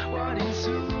possess. What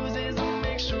ensues is a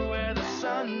mixture where the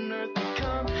sun and earth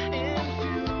become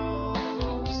infused.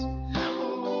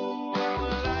 Ooh, I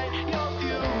will light your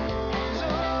fuse.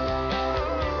 Oh,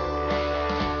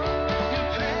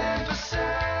 you're paying for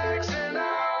sex and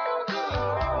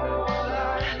alcohol.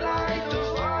 I light the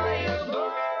fire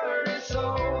burning so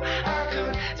I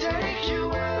could take you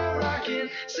where I can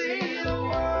see the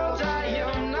world. I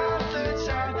am not the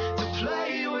type to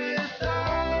play with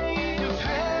light. You're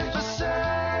paying for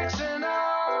sex and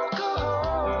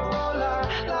alcohol.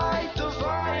 I light the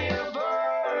fire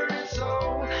burning so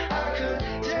I could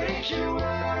take you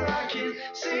where I can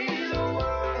see the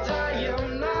world. I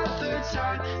am not the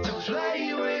type to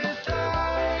play with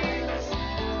lights.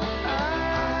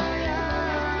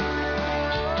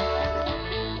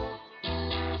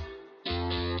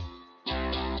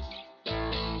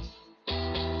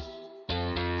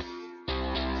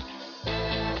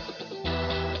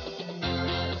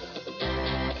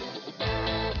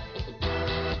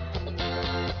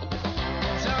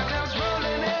 Time comes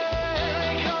rolling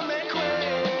in, coming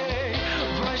quick,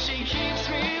 but she keeps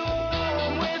me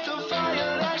warm with the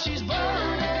fire that she's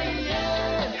burning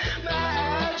in.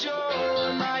 My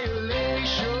joy, my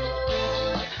elation,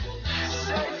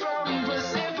 safe from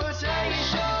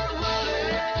precipitation, rolling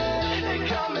in and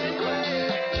coming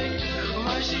quick,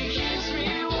 but she keeps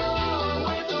me warm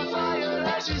with the fire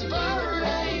that she's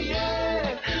burning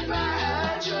in.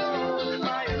 My joy,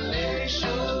 my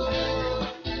elation,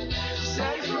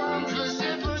 safe from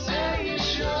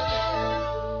precipitation.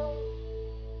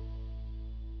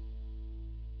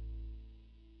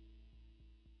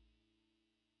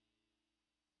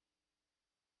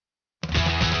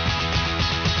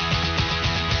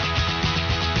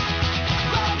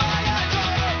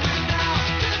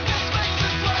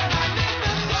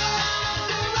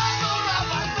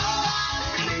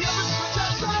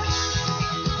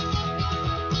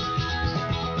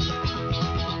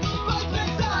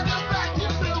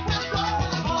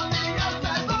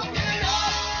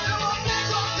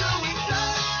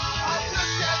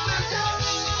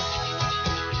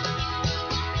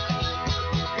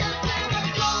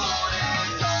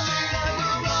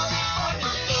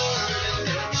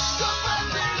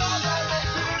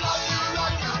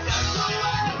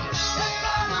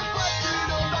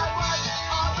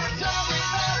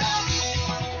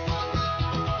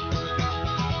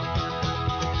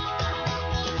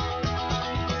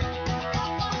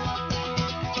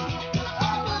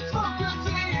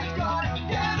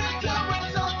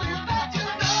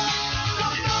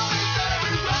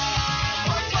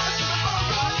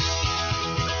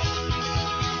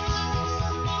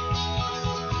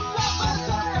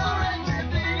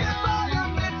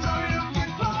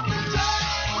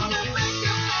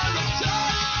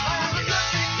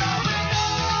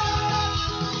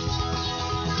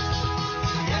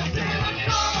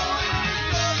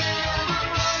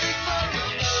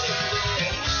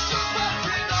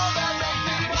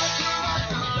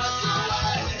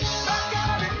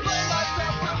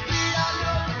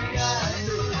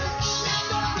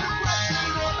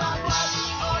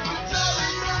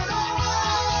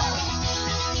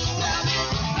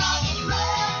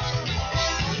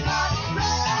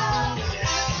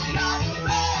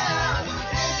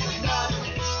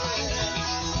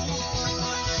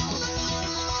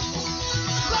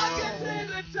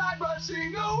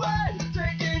 Rushing away,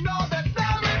 taking all that's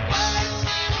now in place.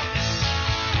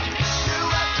 You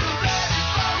have to let it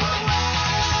flow away.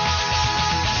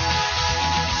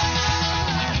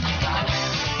 It's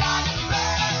not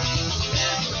fair.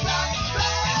 It's not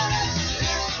fair.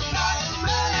 It's not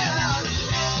fair.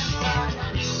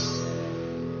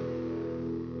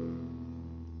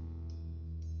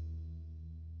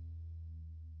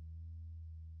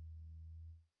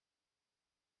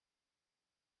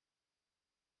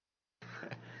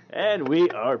 And we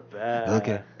are back.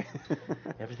 Okay.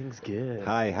 Everything's good.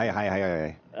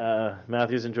 Hi.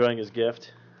 Matthew's enjoying his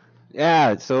gift.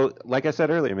 Yeah, so like I said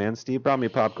earlier, man, Steve brought me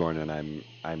popcorn, and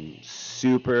I'm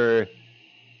super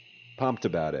pumped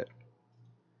about it.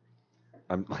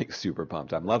 I'm like super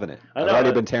pumped. I'm loving it. I I've know,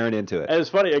 already been tearing into And it. it's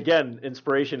funny, again,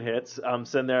 inspiration hits. I'm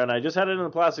sitting there, and I just had it in a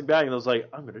plastic bag, and I was like,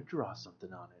 I'm going to draw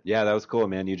something on it. Yeah, that was cool,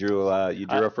 man. You drew a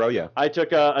froyo. I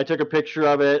took a picture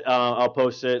of it. I'll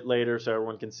post it later so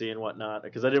everyone can see and whatnot.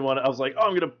 Because I didn't want to, I was like,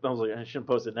 I shouldn't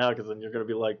post it now because then you're going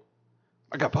to be like,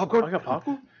 I got popcorn. I got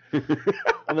popcorn.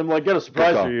 And then like get a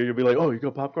surprise call. for you. You'll be like, oh, you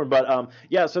got popcorn. But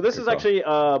yeah. So this Good is call. actually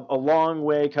a long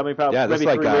way coming. Probably Yeah, that's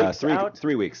maybe like 3 weeks out.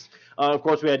 3 weeks. Of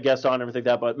course, we had guests on and everything like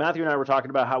that, but Matthew and I were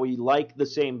talking about how we like the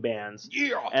same bands.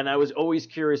 Yeah. And I was always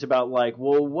curious about, like,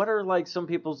 well, what are, like, some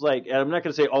people's, like, and I'm not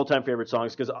going to say all-time favorite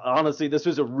songs, because, honestly, this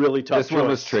was a really tough This one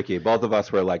was choice tricky. Both of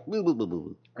us were like, boo, boo, boo,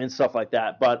 boo. and stuff like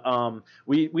that. But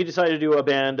we decided to do a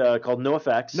band called No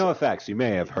Effects. No Effects. You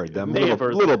may have heard them. May have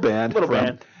heard little them. band Little from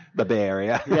band. the Bay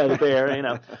Area. Yeah, the Bay Area, you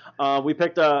know. We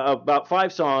picked about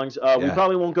 5 songs. We Yeah.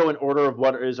 probably won't go in order of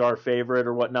what is our favorite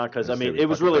or whatnot, because, I Let's mean, see, it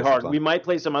was fucking really play some hard. songs. We might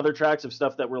play some other tracks of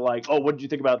stuff that were like, oh, what did you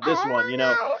think about this one, you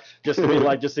know? Just to be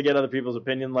like, just to get other people's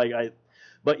opinion.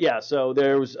 But yeah, so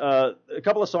there was a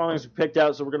couple of songs picked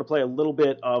out, so we're going to play a little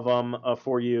bit of them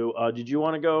for you. Did you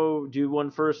want to go do one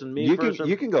first and me You first?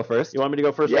 can go first. You want me to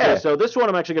go first? Yeah. Okay, so this one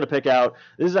I'm actually going to pick out.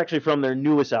 This is actually from their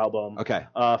newest album. Okay.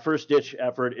 First ditch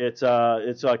effort. It's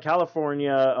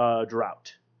California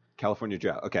Drought. California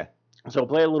Drought. Okay. So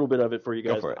play a little bit of it for you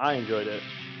Go guys. for it. I enjoyed it.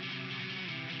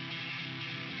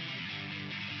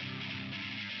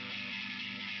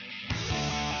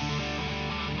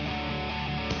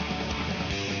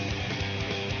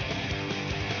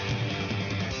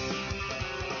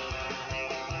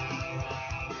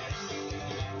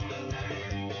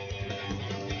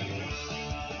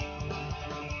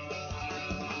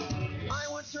 I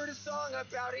once heard a song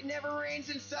about it never rains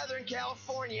in Southern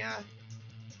California.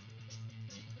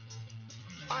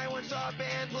 I once saw a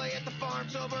band play at the farm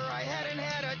sober. I hadn't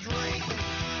had a drink.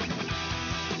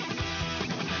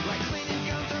 Like cleaning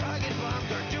gums or hugging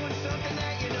bums or doing something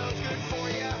that you know's good for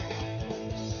you.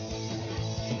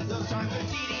 Those times are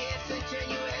tedious and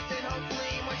tenuous and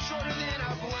hopefully much shorter than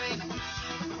a blink.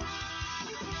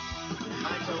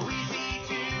 I'm so easy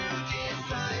to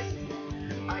decide.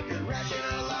 I could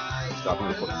rationalize.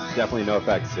 Definitely No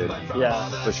Effects, dude. Yeah.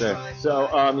 For sure. So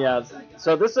yeah.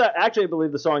 So this actually, I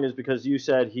believe the song is because you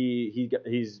said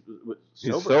he's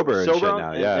sober and shit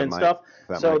now, yeah, and might- stuff.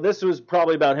 that So might- this was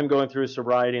probably about him going through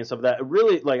sobriety and stuff like that. It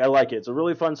really, like, I like it. It's a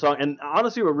really fun song, and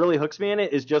honestly, what really hooks me in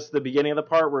it is just the beginning of the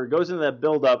part where it goes into that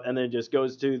build up and then it just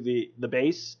goes to the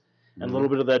bass and a little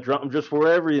bit of that drum, just for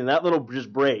whatever reason, that little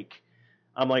just break.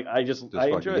 I'm like, I fucking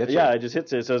enjoy it. gets you. Yeah, it just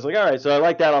hits it. So it's like, all right. So I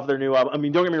like that off their new album. I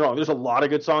mean, don't get me wrong. There's a lot of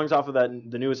good songs off of the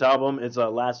newest album. It's a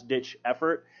last ditch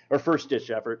effort or first ditch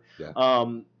effort. Yeah.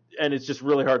 And it's just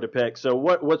really hard to pick. So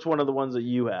what's one of the ones that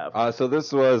you have? So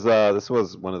this was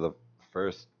one of the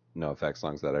first No Effects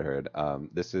songs that I heard.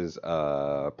 This is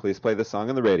Please Play This Song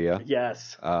on the Radio.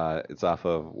 Yes. It's off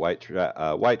of White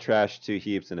Trash, Two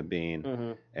Heaps, and a Bean.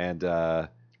 Mhm. And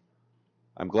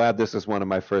I'm glad this was one of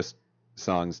my first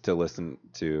songs to listen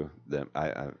to them.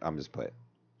 I'm just play it.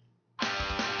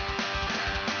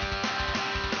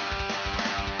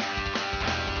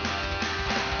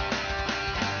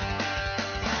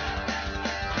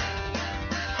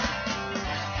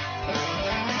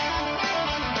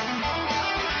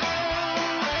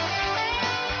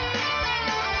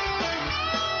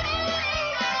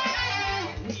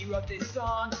 We wrote this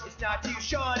song, it's not too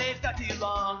short, it's not too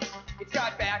long. It's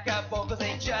got backup vocals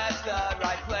in just the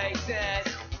right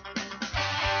places.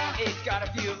 It's got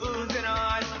a few oohs and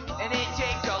ahs, and it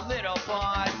takes a little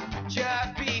pause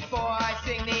just before I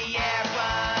sing the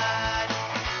F-line.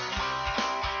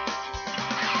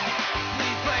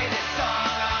 Please play this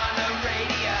song on the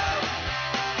radio.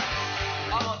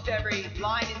 Almost every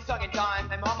line is sung in time,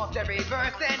 and almost every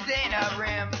verse ends in a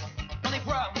rim. Only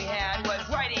problem we had was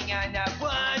writing enough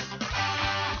words.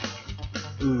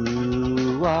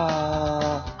 Ooh,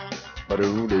 ah.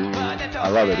 Ba-doo-doo. But that's I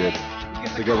love it, dude. okay,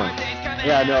 It's a good one.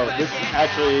 Yeah, no, this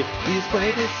actually, Please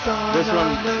play this song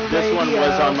this one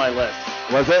was on my list.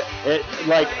 Was it? It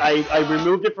like I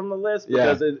removed it from the list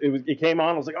Yeah. because it came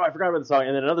on. I was like, oh, I forgot about the song,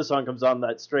 and then another song comes on,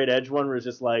 that Straight Edge one, where it's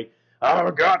just like, oh,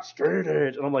 I got straight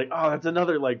edge, and I'm like, oh, that's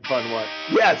another like fun one.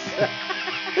 Yes.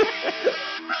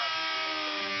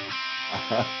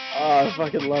 Oh, I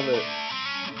fucking love it.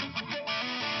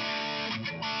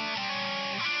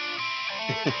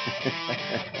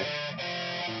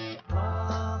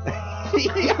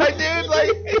 Yeah, dude, like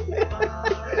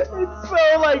It's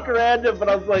so like random, but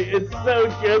I was like, it's so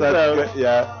good that's though. good.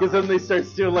 Yeah. Because then they start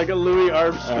doing like a Louis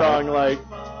Armstrong, like,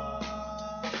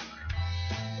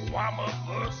 I'm a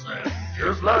person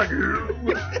just like you.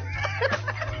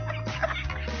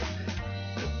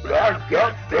 But I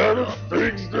got better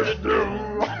things to do.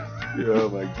 Oh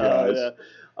my gosh. yeah.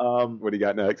 What do you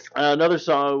got next? Another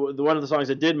song, one of the songs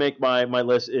that did make my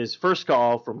list is First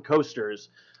Call from Coasters.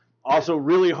 Also,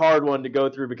 really hard one to go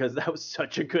through because that was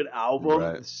such a good album.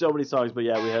 Right. So many songs, but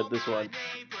yeah, we had this one. My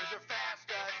neighbors are fast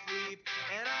asleep,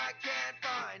 and I can't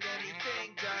find anything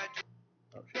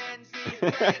So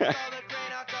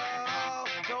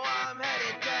I'm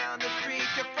headed down the street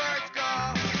to first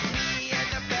call. Me and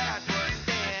the bad were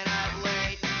staying up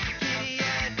late. Kitty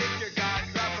and Victor got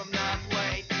dropped from the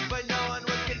plate. But no one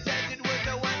was contented with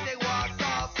the Wednesday walk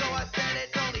call. So I said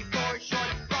it's only 4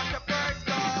 short. Fuck the first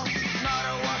call. Not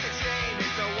a walk of shame,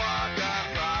 it's a walk of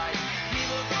pride.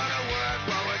 People gonna work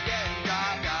while we're getting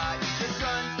cockeyed. The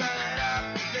sun's coming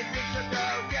up, the drinks will go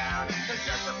down. So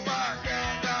shut the fuck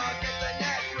and I'll get the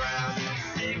next round.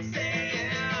 6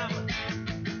 a.m.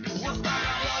 We'll start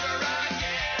all over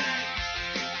again.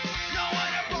 No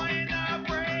one applying the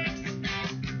brakes.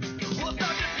 We'll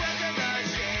stop just pressing the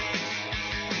shakes.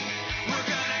 We're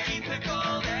gonna eat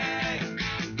pickled egg.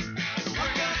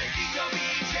 We're gonna see Toby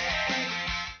Jay.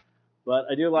 But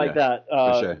I do like Yeah, that.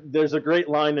 for sure. There's a great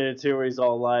line in it too where he's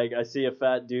all like, I see a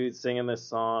fat dude singing this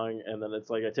song, and then it's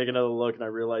like I take another look and I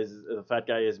realize the fat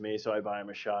guy is me, so I buy him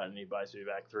a shot and he buys me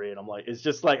back 3, and I'm like, it's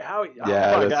just like how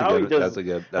Yeah, how that's he a good. does That's a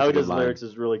good. how That's he a good does line. lyrics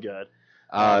is really good.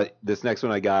 This next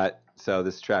one I got. So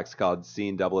this track's called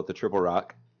 "Scene Double at the Triple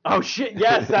Rock." Oh shit,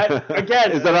 yes, that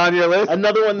again. Is that on your list?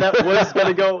 Another one that was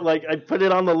gonna go, like I put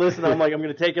it on the list and I'm like, I'm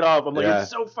gonna take it off. I'm like, Yeah.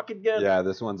 it's so fucking good. Yeah,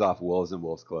 this one's off Wolves and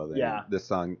Wolves Clothing. Yeah. This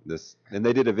song, and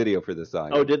they did a video for this song.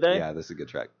 Oh, did they? Yeah, this is a good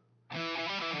track.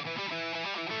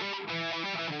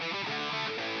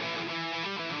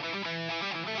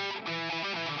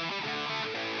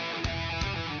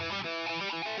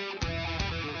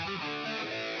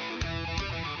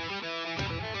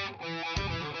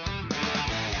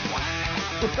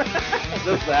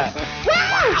 Just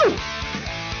that.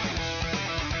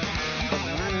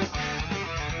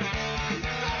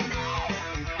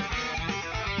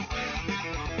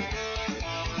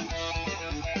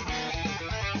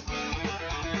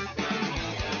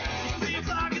 Three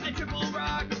o'clock at the Triple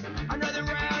Rock. Another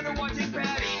round of watching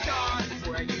Patty toss.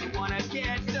 Where you wanna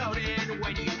get snowed in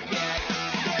when you get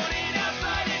snowed in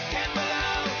outside and 10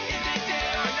 below. Is it day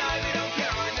or night? We don't care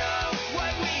or know.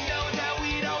 What we know is that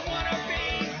we don't wanna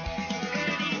be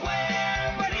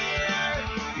anywhere but here.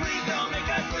 Please don't make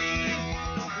us leave.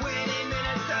 When in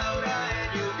Minnesota and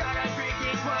you got a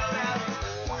drinking quota.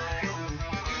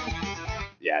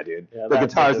 Yeah, dude. Yeah, the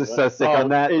that's guitars a are good so one. sick Oh, on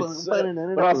that. it's, but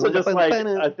also just like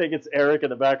I think it's Eric in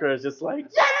the background is just like,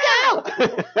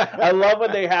 I love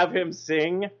when they have him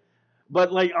sing,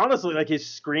 but like honestly, like his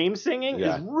scream singing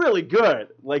Yeah. is really good.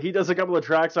 Like he does a couple of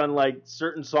tracks on like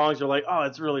certain songs. You're like, oh,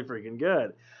 it's really freaking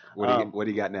good. What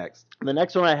do you got next? The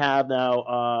next one I have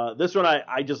now, this one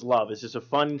I just love. It's just a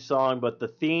fun song, but the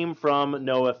theme from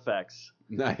NoFX.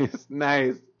 Nice,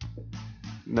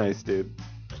 dude.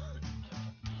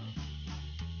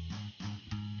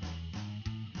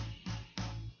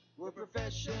 We're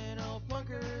professional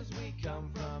punkers, we come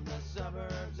from the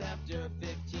suburbs. After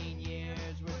 15 years,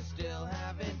 we're still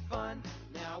having fun.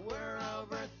 Now we're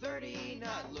over 30,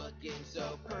 not looking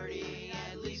so pretty.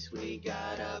 At least we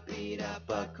got a beat up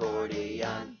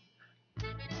accordion.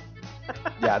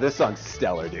 Yeah, this song's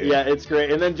stellar, dude. Yeah, it's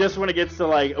great. And then just when it gets to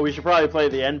like, we should probably play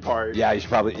the end part. Yeah, you should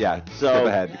probably So- skip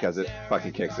ahead because it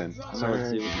fucking kicks in. So let's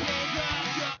see.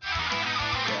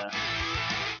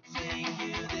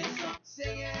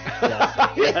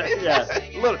 Yeah.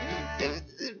 yeah. Look.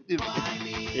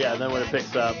 Yeah, and then when it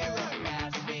picks up.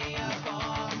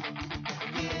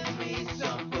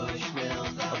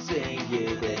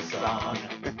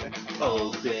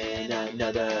 Open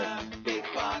another big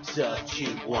box of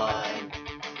cheap wine.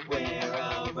 We're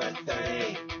over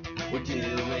 30, we're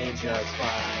doing just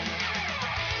fine.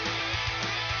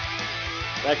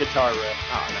 That guitar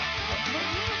riff.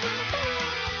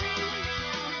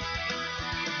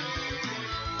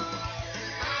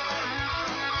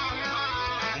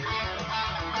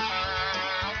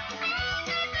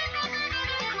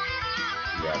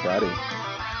 Yeah, buddy.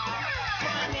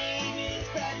 My name is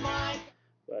Bad Mike.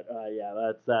 But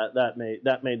yeah,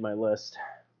 that made my list.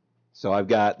 So I've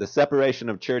got The Separation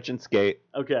of Church and Skate.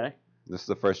 Okay. This is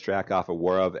the first track off of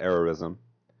War of Errorism.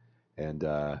 And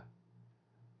I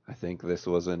think this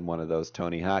was in one of those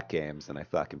Tony Hawk games, and I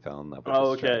fucking fell in love with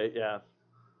Oh, this track. okay, yeah.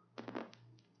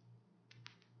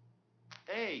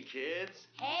 Hey, kids.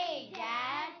 Hey,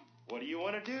 Dad. What do you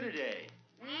want to do today?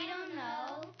 We don't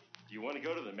know. Do you want to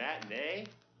go to the matinee?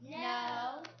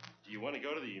 No. Do you want to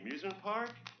go to the amusement park?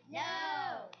 No.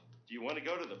 Do you want to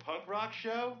go to the punk rock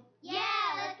show? Yeah,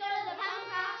 let's go to the punk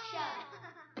rock show.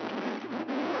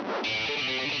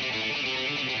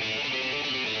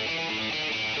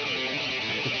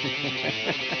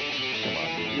 Come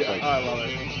on, dude. It's Yeah, like- I love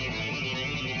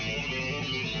it.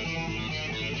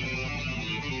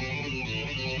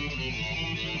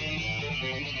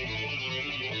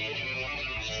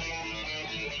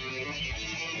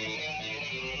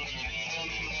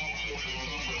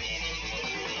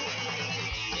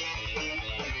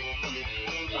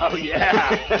 Oh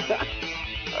yeah.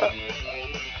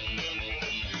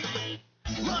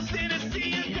 Lost in a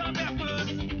sea of dumb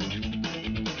efforts.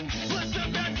 Plus the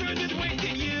bastard is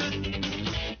wasting youth. We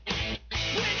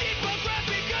need progress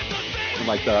because of space. And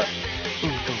like the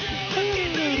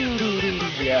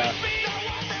Yeah.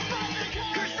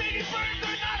 Crusading birds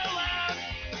are not allowed.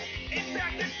 In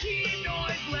fact, the key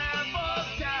noise level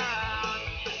down.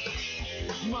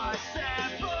 Must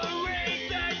separate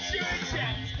the church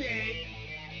and state.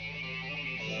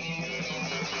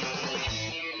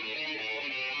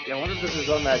 Yeah, I wonder if this is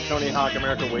on that Tony Hawk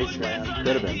American Wasteland.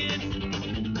 could have been.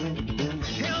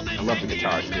 I love the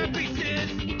guitars, dude.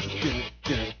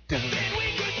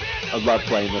 I love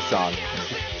playing this song.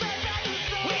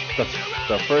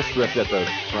 The first riff at the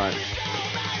front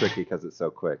is tricky because it's so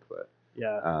quick, but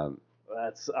Yeah,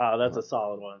 that's a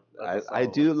solid one. That's a I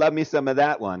solid do one. love me some of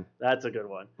that one. That's a good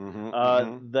one.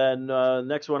 Mm-hmm, Then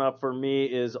next one up for me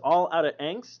is All Out of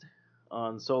Angst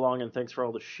on So Long and Thanks for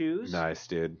All the Shoes. Nice,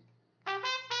 dude.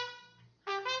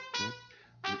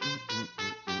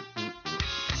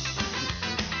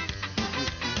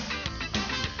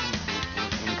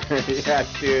 Yeah,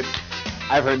 dude.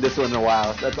 I've heard this one in a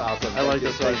while. That's awesome. I like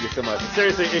this one. Thank you so much.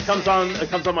 Seriously, it comes on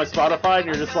my Spotify, and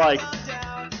you're just like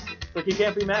you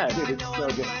can't be mad. Dude, it's so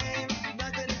good.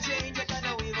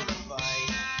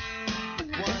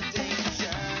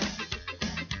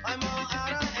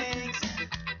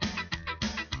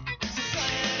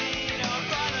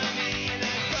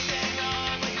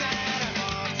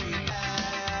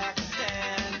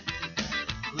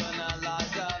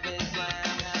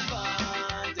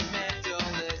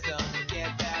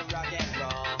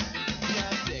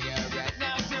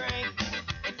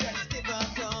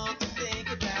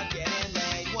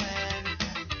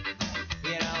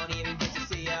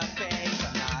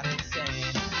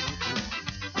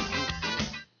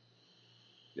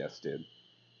 Yes, dude.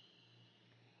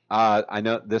 I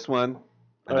know this one.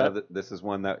 I know that this is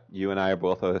one that you and I are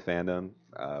both of a fandom.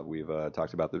 We've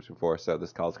talked about this before. So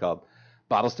this call's called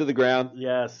 "Bottles to the Ground."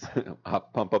 Yes,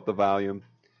 Pump up the volume.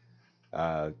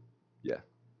 Yeah.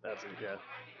 that's it. Yeah.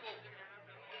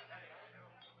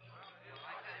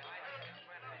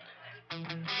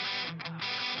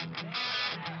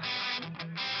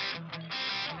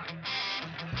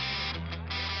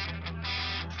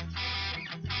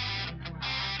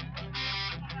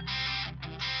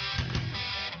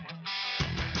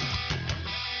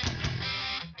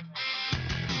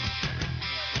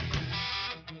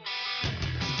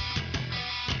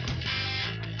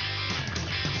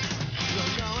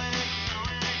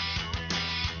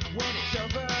 When it's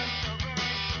over,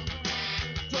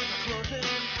 doors are closing.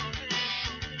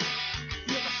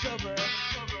 Feel my sober,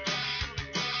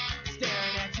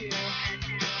 staring at you.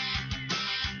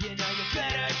 You know you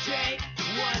better take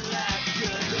one last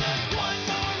good look. One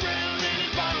more round and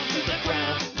it bottles to the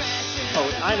ground.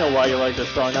 Oh, I know why you like this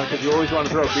song now, because you always want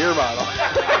to throw a beer bottle.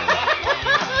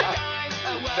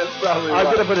 That's probably I'm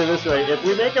why. gonna put it this way: if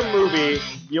we make a movie,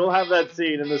 you'll have that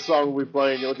scene in the song we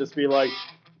play, and you'll just be like,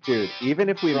 Dude, even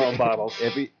if we Throwing bottles.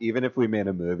 even if we made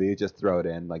a movie, just throw it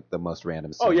in like the most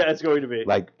random scene. "Oh yeah, it's going to be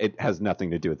Like it has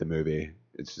nothing to do with the movie.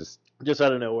 It's just just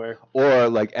out of nowhere." or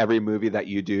like every movie that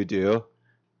you do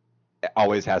it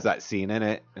always has that scene in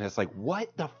it, and it's like,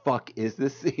 what the fuck is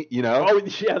this scene? You know? Oh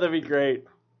yeah, that'd be great.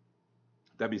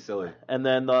 That'd be silly. And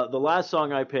then the last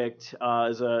song I picked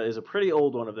is a pretty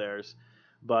old one of theirs,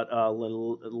 but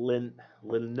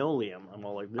Linoleum. I'm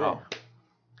all like, Oh.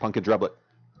 Punk and Drublet.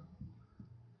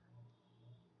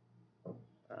 it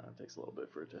takes a little bit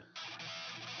for it to.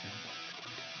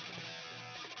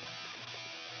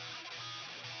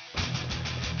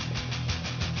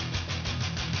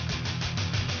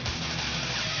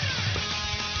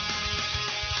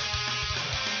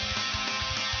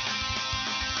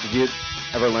 Did you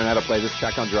ever learn how to play this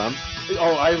track on drums?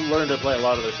 Oh, I learned to play a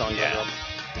lot of their songs. Yeah.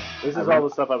 This is all the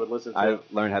stuff I would listen to. I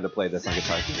learned how to play this on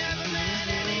guitar. I'm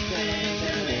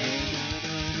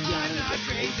not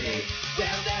crazy. Well,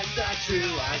 that's not true.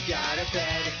 I got a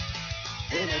bed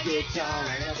and a guitar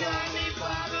and a Tommy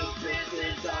Bottle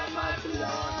pistons on my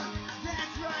floor.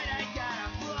 That's right, I got a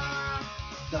floor.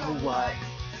 So what?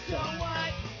 So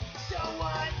what? So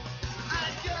what?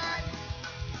 I've got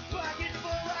pockets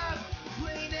full of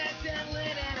Kleenex and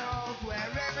linen holes where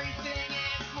everything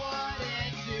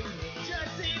important to me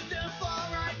just seems to fall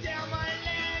right down my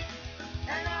leg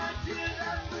and onto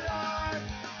the floor.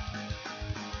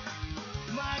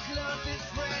 My closest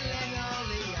friend,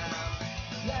 Linoleum,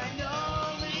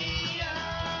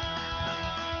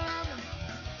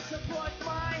 supports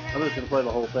my hand. I'm just gonna play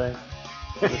the whole thing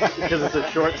because it's a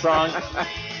short song.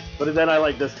 But then I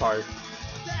like this part.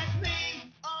 That's me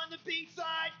on the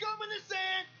B-side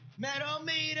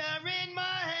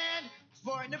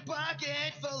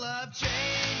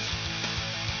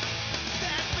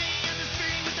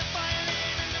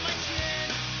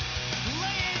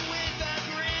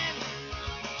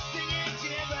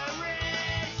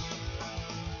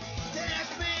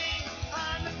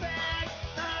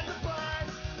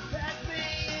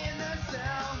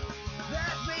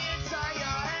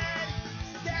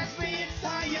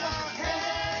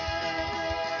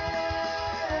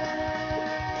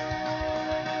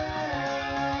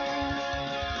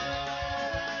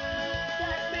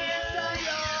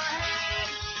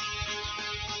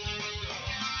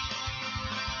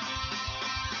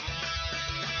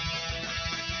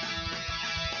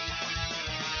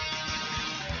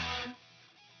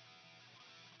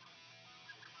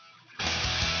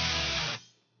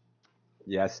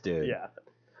Yes, dude. Yeah.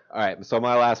 All right, so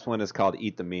my last one is called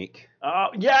 "Eat the Meek." Oh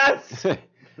yes.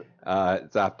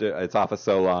 It's off of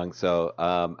So Long, so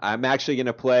I'm actually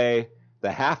gonna play the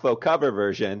Halfo cover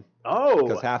version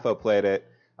because Oh. Halfo played it.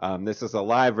 This is a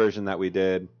live version that we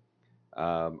did.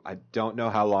 I don't know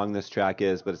how long this track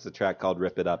is, but it's a track called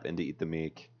 "Rip It Up" into "Eat the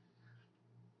Meek."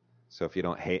 So if you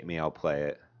don't hate me, I'll play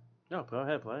it. No, go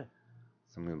ahead, play.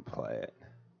 So I'm gonna play it.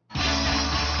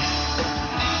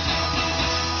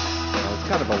 It's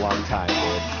kind of a long time, dude.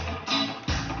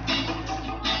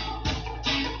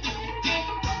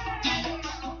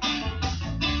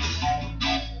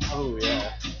 Oh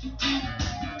yeah.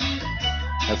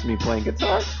 That's me playing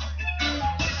guitar.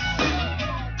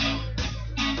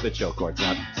 The chill chords,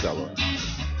 not soloing.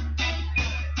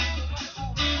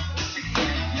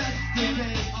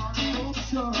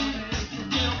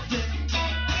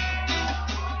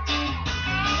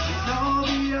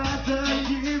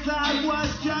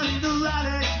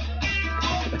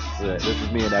 This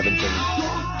is me and Evan singing.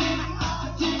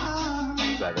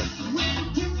 Seven.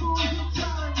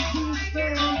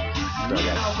 So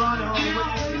again.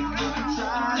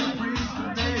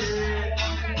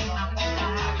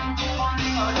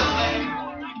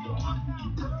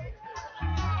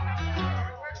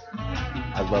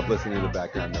 I love listening to the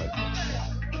background noise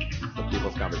of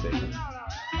people's conversations.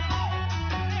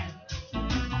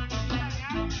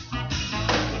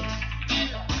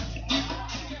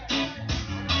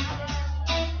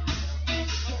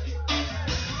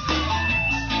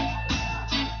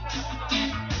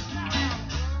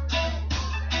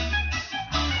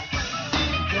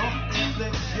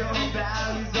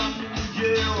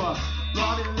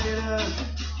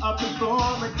 Up before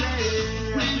the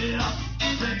day. Rip it up,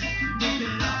 rip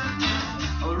it up,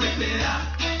 oh, rip it up,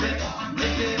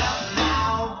 rip it up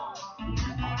now.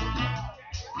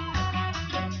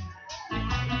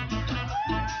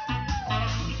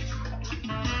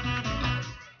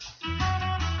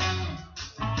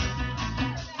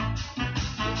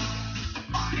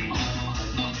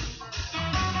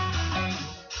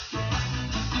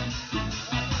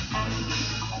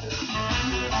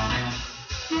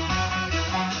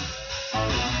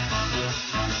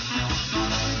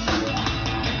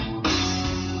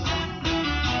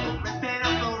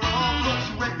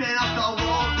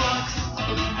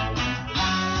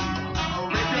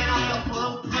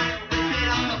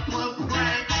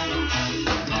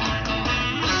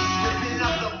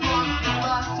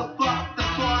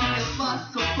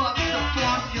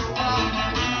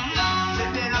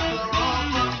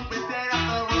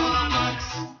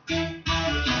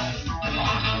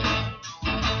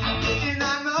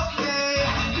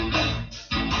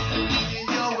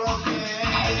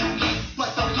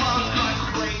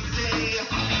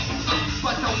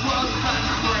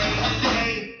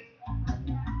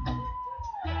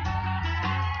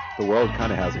 The world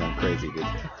kind of has gone crazy, dude.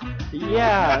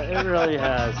 Yeah, it really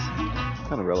has.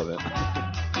 Kind of relevant.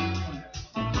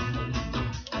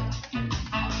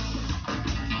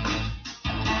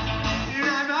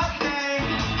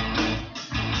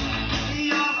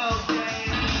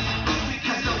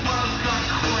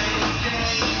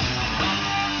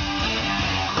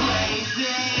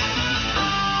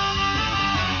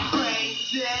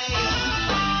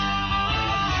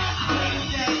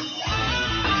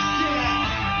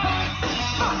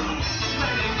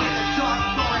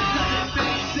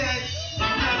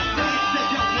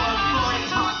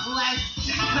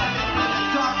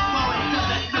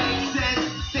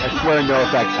 I swear no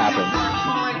effects happened.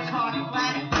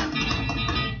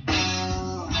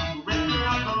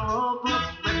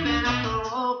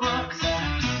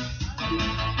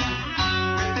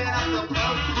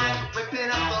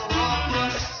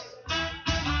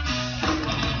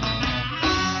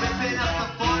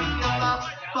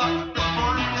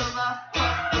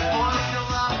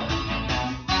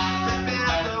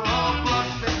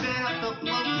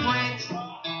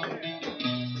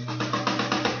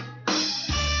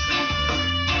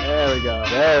 There we go.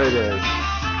 There it is.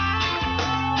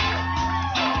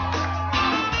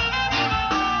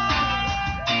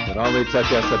 It only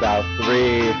took us about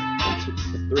 3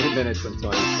 minutes and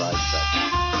 25 seconds.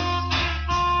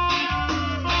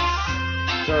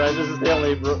 So this is the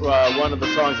only one of the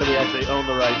songs that we actually own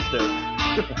the rights to.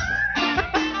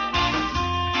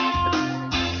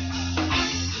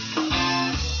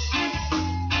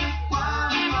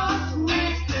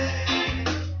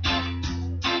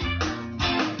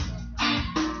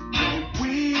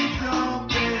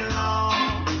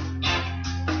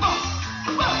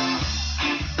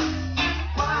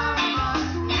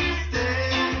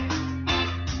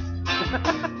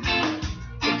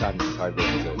 Sometimes it's hard to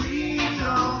listen.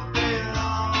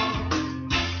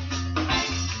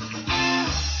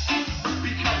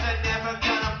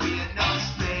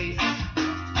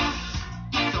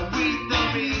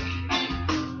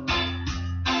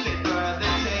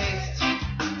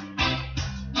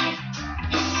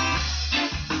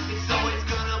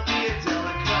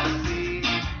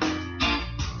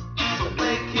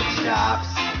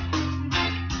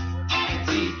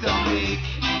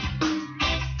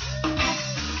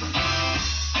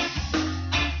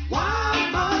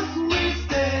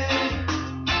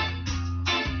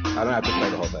 I don't have to play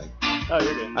the whole thing. Oh,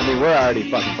 you're good. I mean, we're already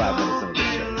fucking 5 minutes into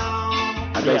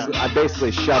this shit. I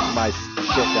basically shoved my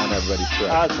shit down everybody's throat.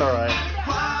 That's all right.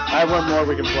 I have one more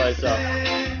we can play, so.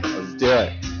 Let's do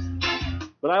it.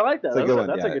 But I like that. It's a good one.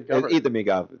 That's yeah. a good cover. Eat the meat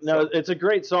off. No, it's a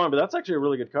great song, but that's actually a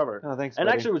really good cover. Oh, thanks, And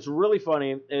buddy. actually, what's really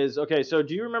funny is, okay, so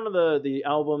do you remember the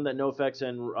album that NoFX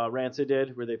and Rancid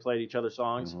did, where they played each other's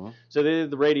songs? Mhm. So they did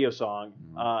the radio song,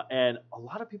 and a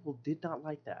lot of people did not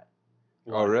like that.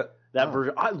 Oh, really? That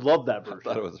version, I love that version.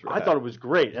 thought it was I rad. thought it was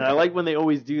great, and I like when they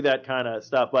always do that kind of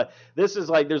stuff. But this is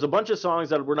like, there's a bunch of songs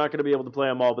that we're not going to be able to play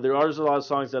them all, but there are a lot of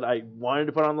songs that I wanted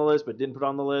to put on the list but didn't put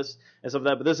on the list and stuff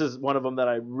like that. But this is one of them that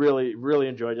I really, really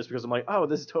enjoy, just because I'm like, oh,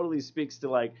 this totally speaks to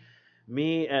like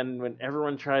me and when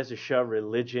everyone tries to shove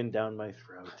religion down my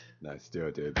throat. Nice. Do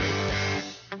it, dude.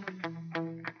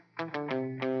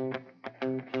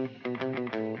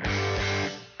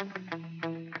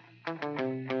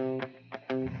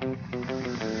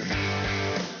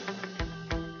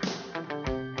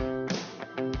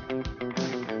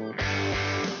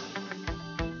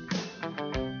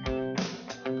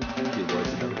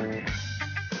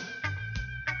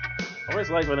 I always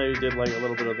like when they did like a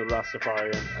little bit of the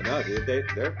Rastafarian. I know, dude.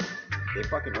 They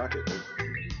fucking rock it, dude.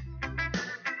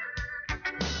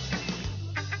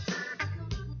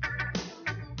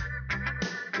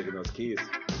 Digging those keys.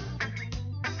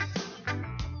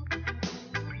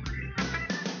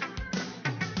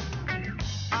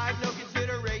 I've no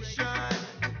consideration,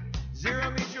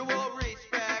 zero mutual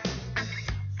respect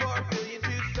for billions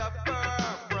who suffer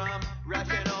from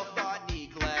rational thought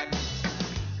neglect.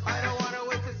 I don't want to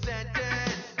waste a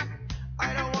sentence.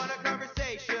 I don't want a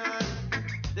conversation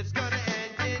that's gonna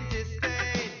end in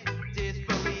disdain,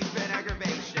 disbelief, and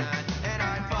aggravation. And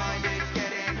I find it's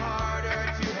getting harder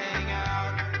to hang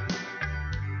out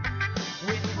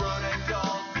with grown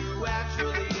adults who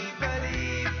actually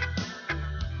believe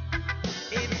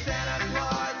in Santa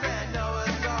Claus and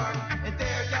Noah's Ark, and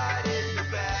their God is the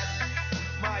best.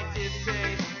 My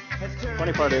distaste has turned.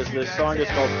 Funny part is this song is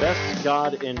called Best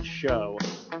God in Show,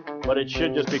 but it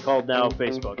should just be called now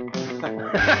Facebook.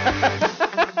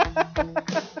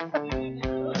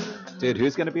 Dude,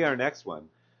 who's gonna be our next one?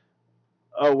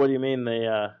 Oh, what do you mean they?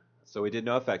 So we did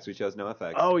no effects. We chose no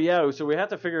effects. Oh yeah, so we have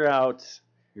to figure out.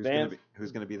 bands-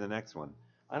 Who's gonna be the next one?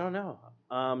 I don't know.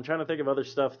 I'm trying to think of other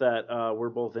stuff that we're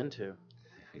both into.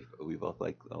 We both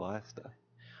like a lot of stuff.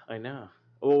 I know.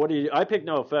 Well, what do you? I picked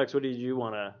No Effects. What did you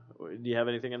want to? Do you have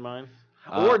anything in mind?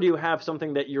 Uh, Or do you have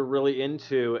something that you're really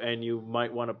into and you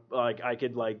might want to like? I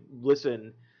could like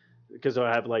listen because I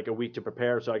have like a week to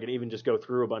prepare, so I can even just go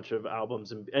through a bunch of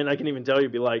albums and I can even tell you,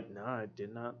 be like, no, I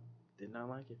did not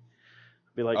like it.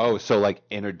 Be like, Oh, so like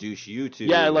introduce you to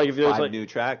Yeah, like if there's, 5 like- new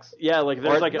tracks. yeah, like if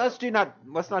there's Or like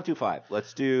let's not do 5.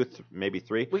 Let's do maybe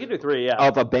 3 we can do 3, yeah.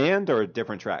 of a band or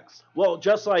different tracks. Well,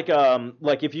 just like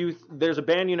if you there's a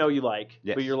band you like,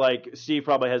 Yes. but you're like Steve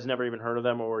probably has never even heard of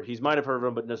them, or he's might have heard of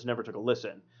them but just never took a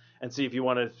listen, and see if you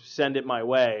want to send it my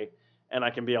way, and I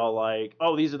can be all like,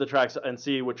 oh, these are the tracks, and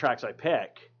see what tracks I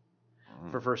pick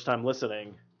for first time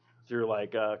listening through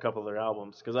like a couple of their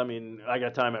albums, because I mean I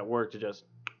got time at work to just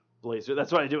blaze through.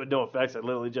 That's what I do with No Effects. I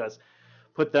literally just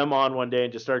put them on one day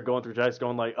and just start going through tracks,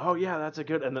 going like, oh yeah, that's a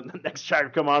good, and then the next track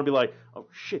would come on and be like, oh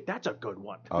shit, that's a good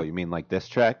one. Oh, you mean like this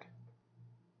track?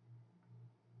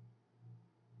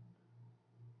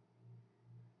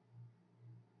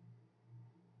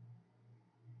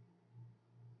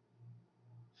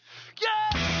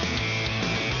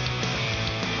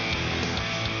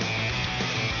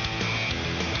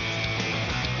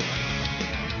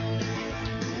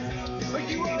 Are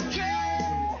you okay?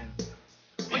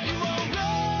 Are you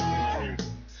alright?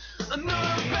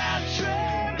 Another bad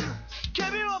trip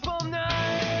kept you up all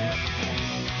night.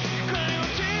 Crying your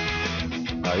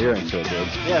tears. Oh, you're into it, dude.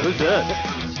 Yeah, who's this?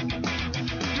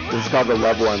 This is called The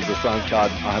Loved Ones. The song's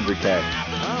called 100K.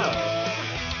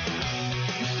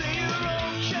 You say you're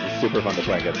okay. It's super fun to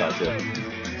play guitar too.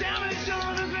 Damage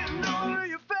on is written all over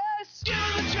your face. Give it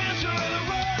a chance to really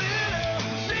write it out.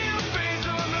 See your face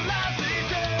on the last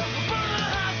detail. Burn the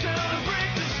house down and break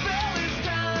the spell this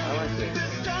time. I like this.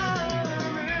 This time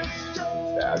it's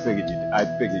time. Yeah, I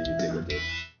figured you'd dig it, dude.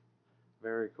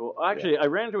 Very cool. Actually, I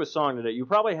ran into a song today. You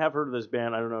probably have heard of this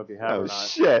band. I don't know if you have Oh or not.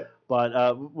 shit! But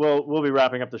we'll be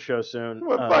wrapping up the show soon.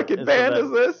 What fucking band is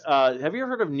this? Have you ever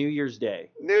heard of New Year's Day?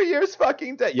 New Year's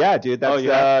fucking day. Yeah, dude. That's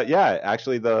yeah.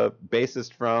 Actually, the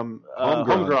bassist from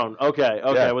Homegrown. Okay. Yeah.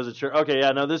 I wasn't sure. Okay,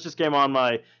 yeah. No, this just came on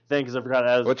my thing because I forgot.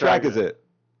 As What track is it?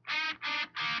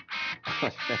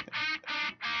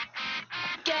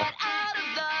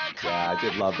 Yeah, I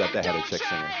did love that they had a chick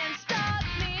singer.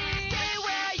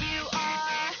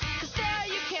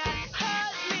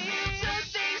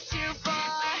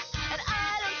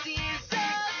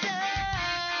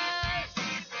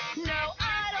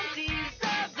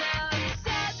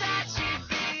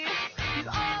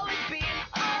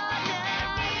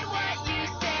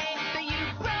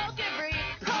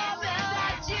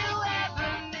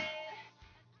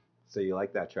 So you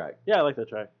like that track? Yeah, I like that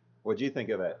track. What'd you think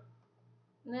of it?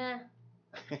 Nah.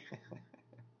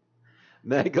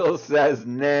 Nagel says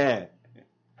nah.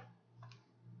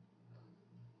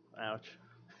 Ouch.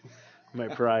 My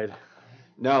pride.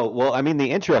 No, well, I mean,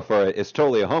 the intro for it is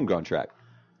totally a homegrown track.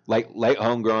 Like late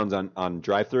homegrowns on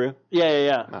drive-through.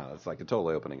 Yeah. No, it's like a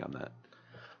totally opening on that.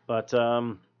 But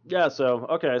yeah, so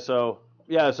okay, so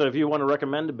yeah, so if you want to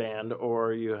recommend a band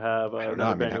or you have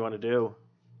another band you want to do,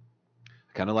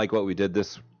 Kind of like what we did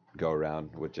this go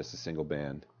around with just a single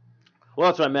band. well,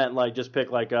 that's what I meant. Like, just pick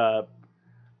like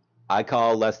I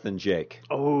call Less Than Jake.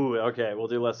 oh, okay, we'll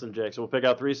do Less Than Jake. So we'll pick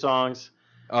out 3 songs.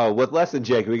 Oh, with Less Than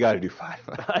Jake, we got to do 5.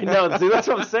 I know, see, that's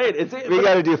what I'm saying. We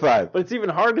got to do 5. But it's even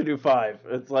hard to do 5.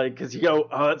 It's like, because you go,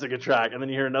 oh, that's a good track, and then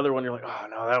you hear another one, you're like, oh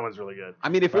no, that one's really good. I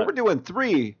mean, if we But- were doing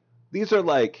 3, these are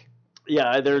like,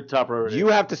 Yeah, they're top priority. you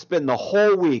have to spend the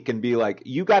whole week and be like,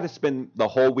 you got to spend the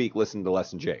whole week listening to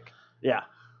Less Than Jake. Yeah,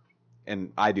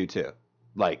 And I do too.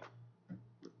 Like,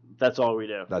 that's all we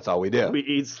do. that's all we do. We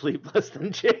eat, sleep Less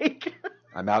Than Jake.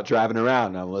 I'm out driving around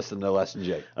and I'm listening to Less Than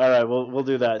Jake. All right, we'll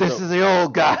do that. This is the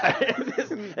old guy.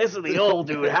 this is the old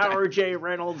dude, Howard J.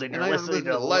 Reynolds, and you're listening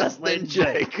to Less Than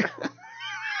Jake.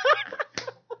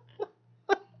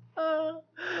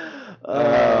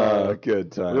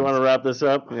 Good time. We want to wrap this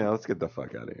up? Yeah, let's get the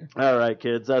fuck out of here. All right,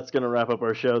 kids. That's going to wrap up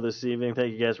our show this evening.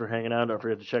 Thank you guys for hanging out. Don't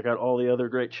forget to check out all the other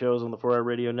great shows on the 4i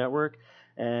Radio Network.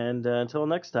 And until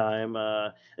next time,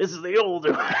 this is the old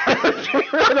dude,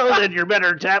 Reynolds, and you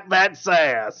better tap that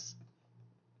sass.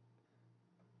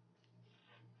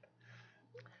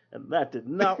 And that did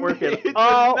not work at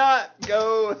all. not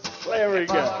go. There we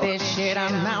go. Fuck this shit,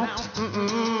 I'm out.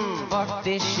 Fuck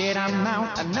this shit, I'm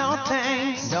out. No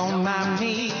thanks, don't mind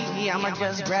me. I'ma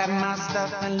just grab my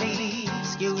stuff and leave.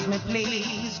 Excuse me,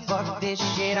 please. Fuck this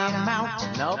shit, I'm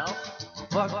out. Nope.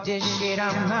 Fuck this shit,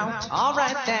 I'm out.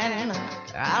 Alright then.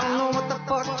 I don't know what the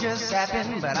fuck just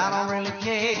happened, but I don't really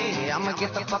care. I'ma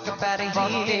get the fuck up out of here.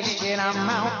 Fuck this shit, I'm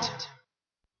out.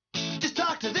 Just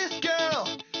talk to this girl.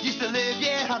 Used to live,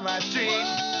 yeah, on my street.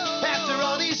 After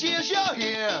all these years, you're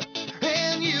here,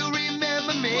 and you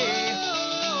remember me.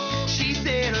 She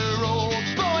said her old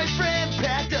boyfriend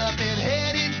packed up and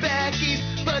headed back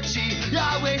east, but she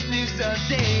always knew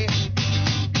someday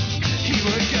he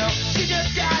would go. She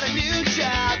just got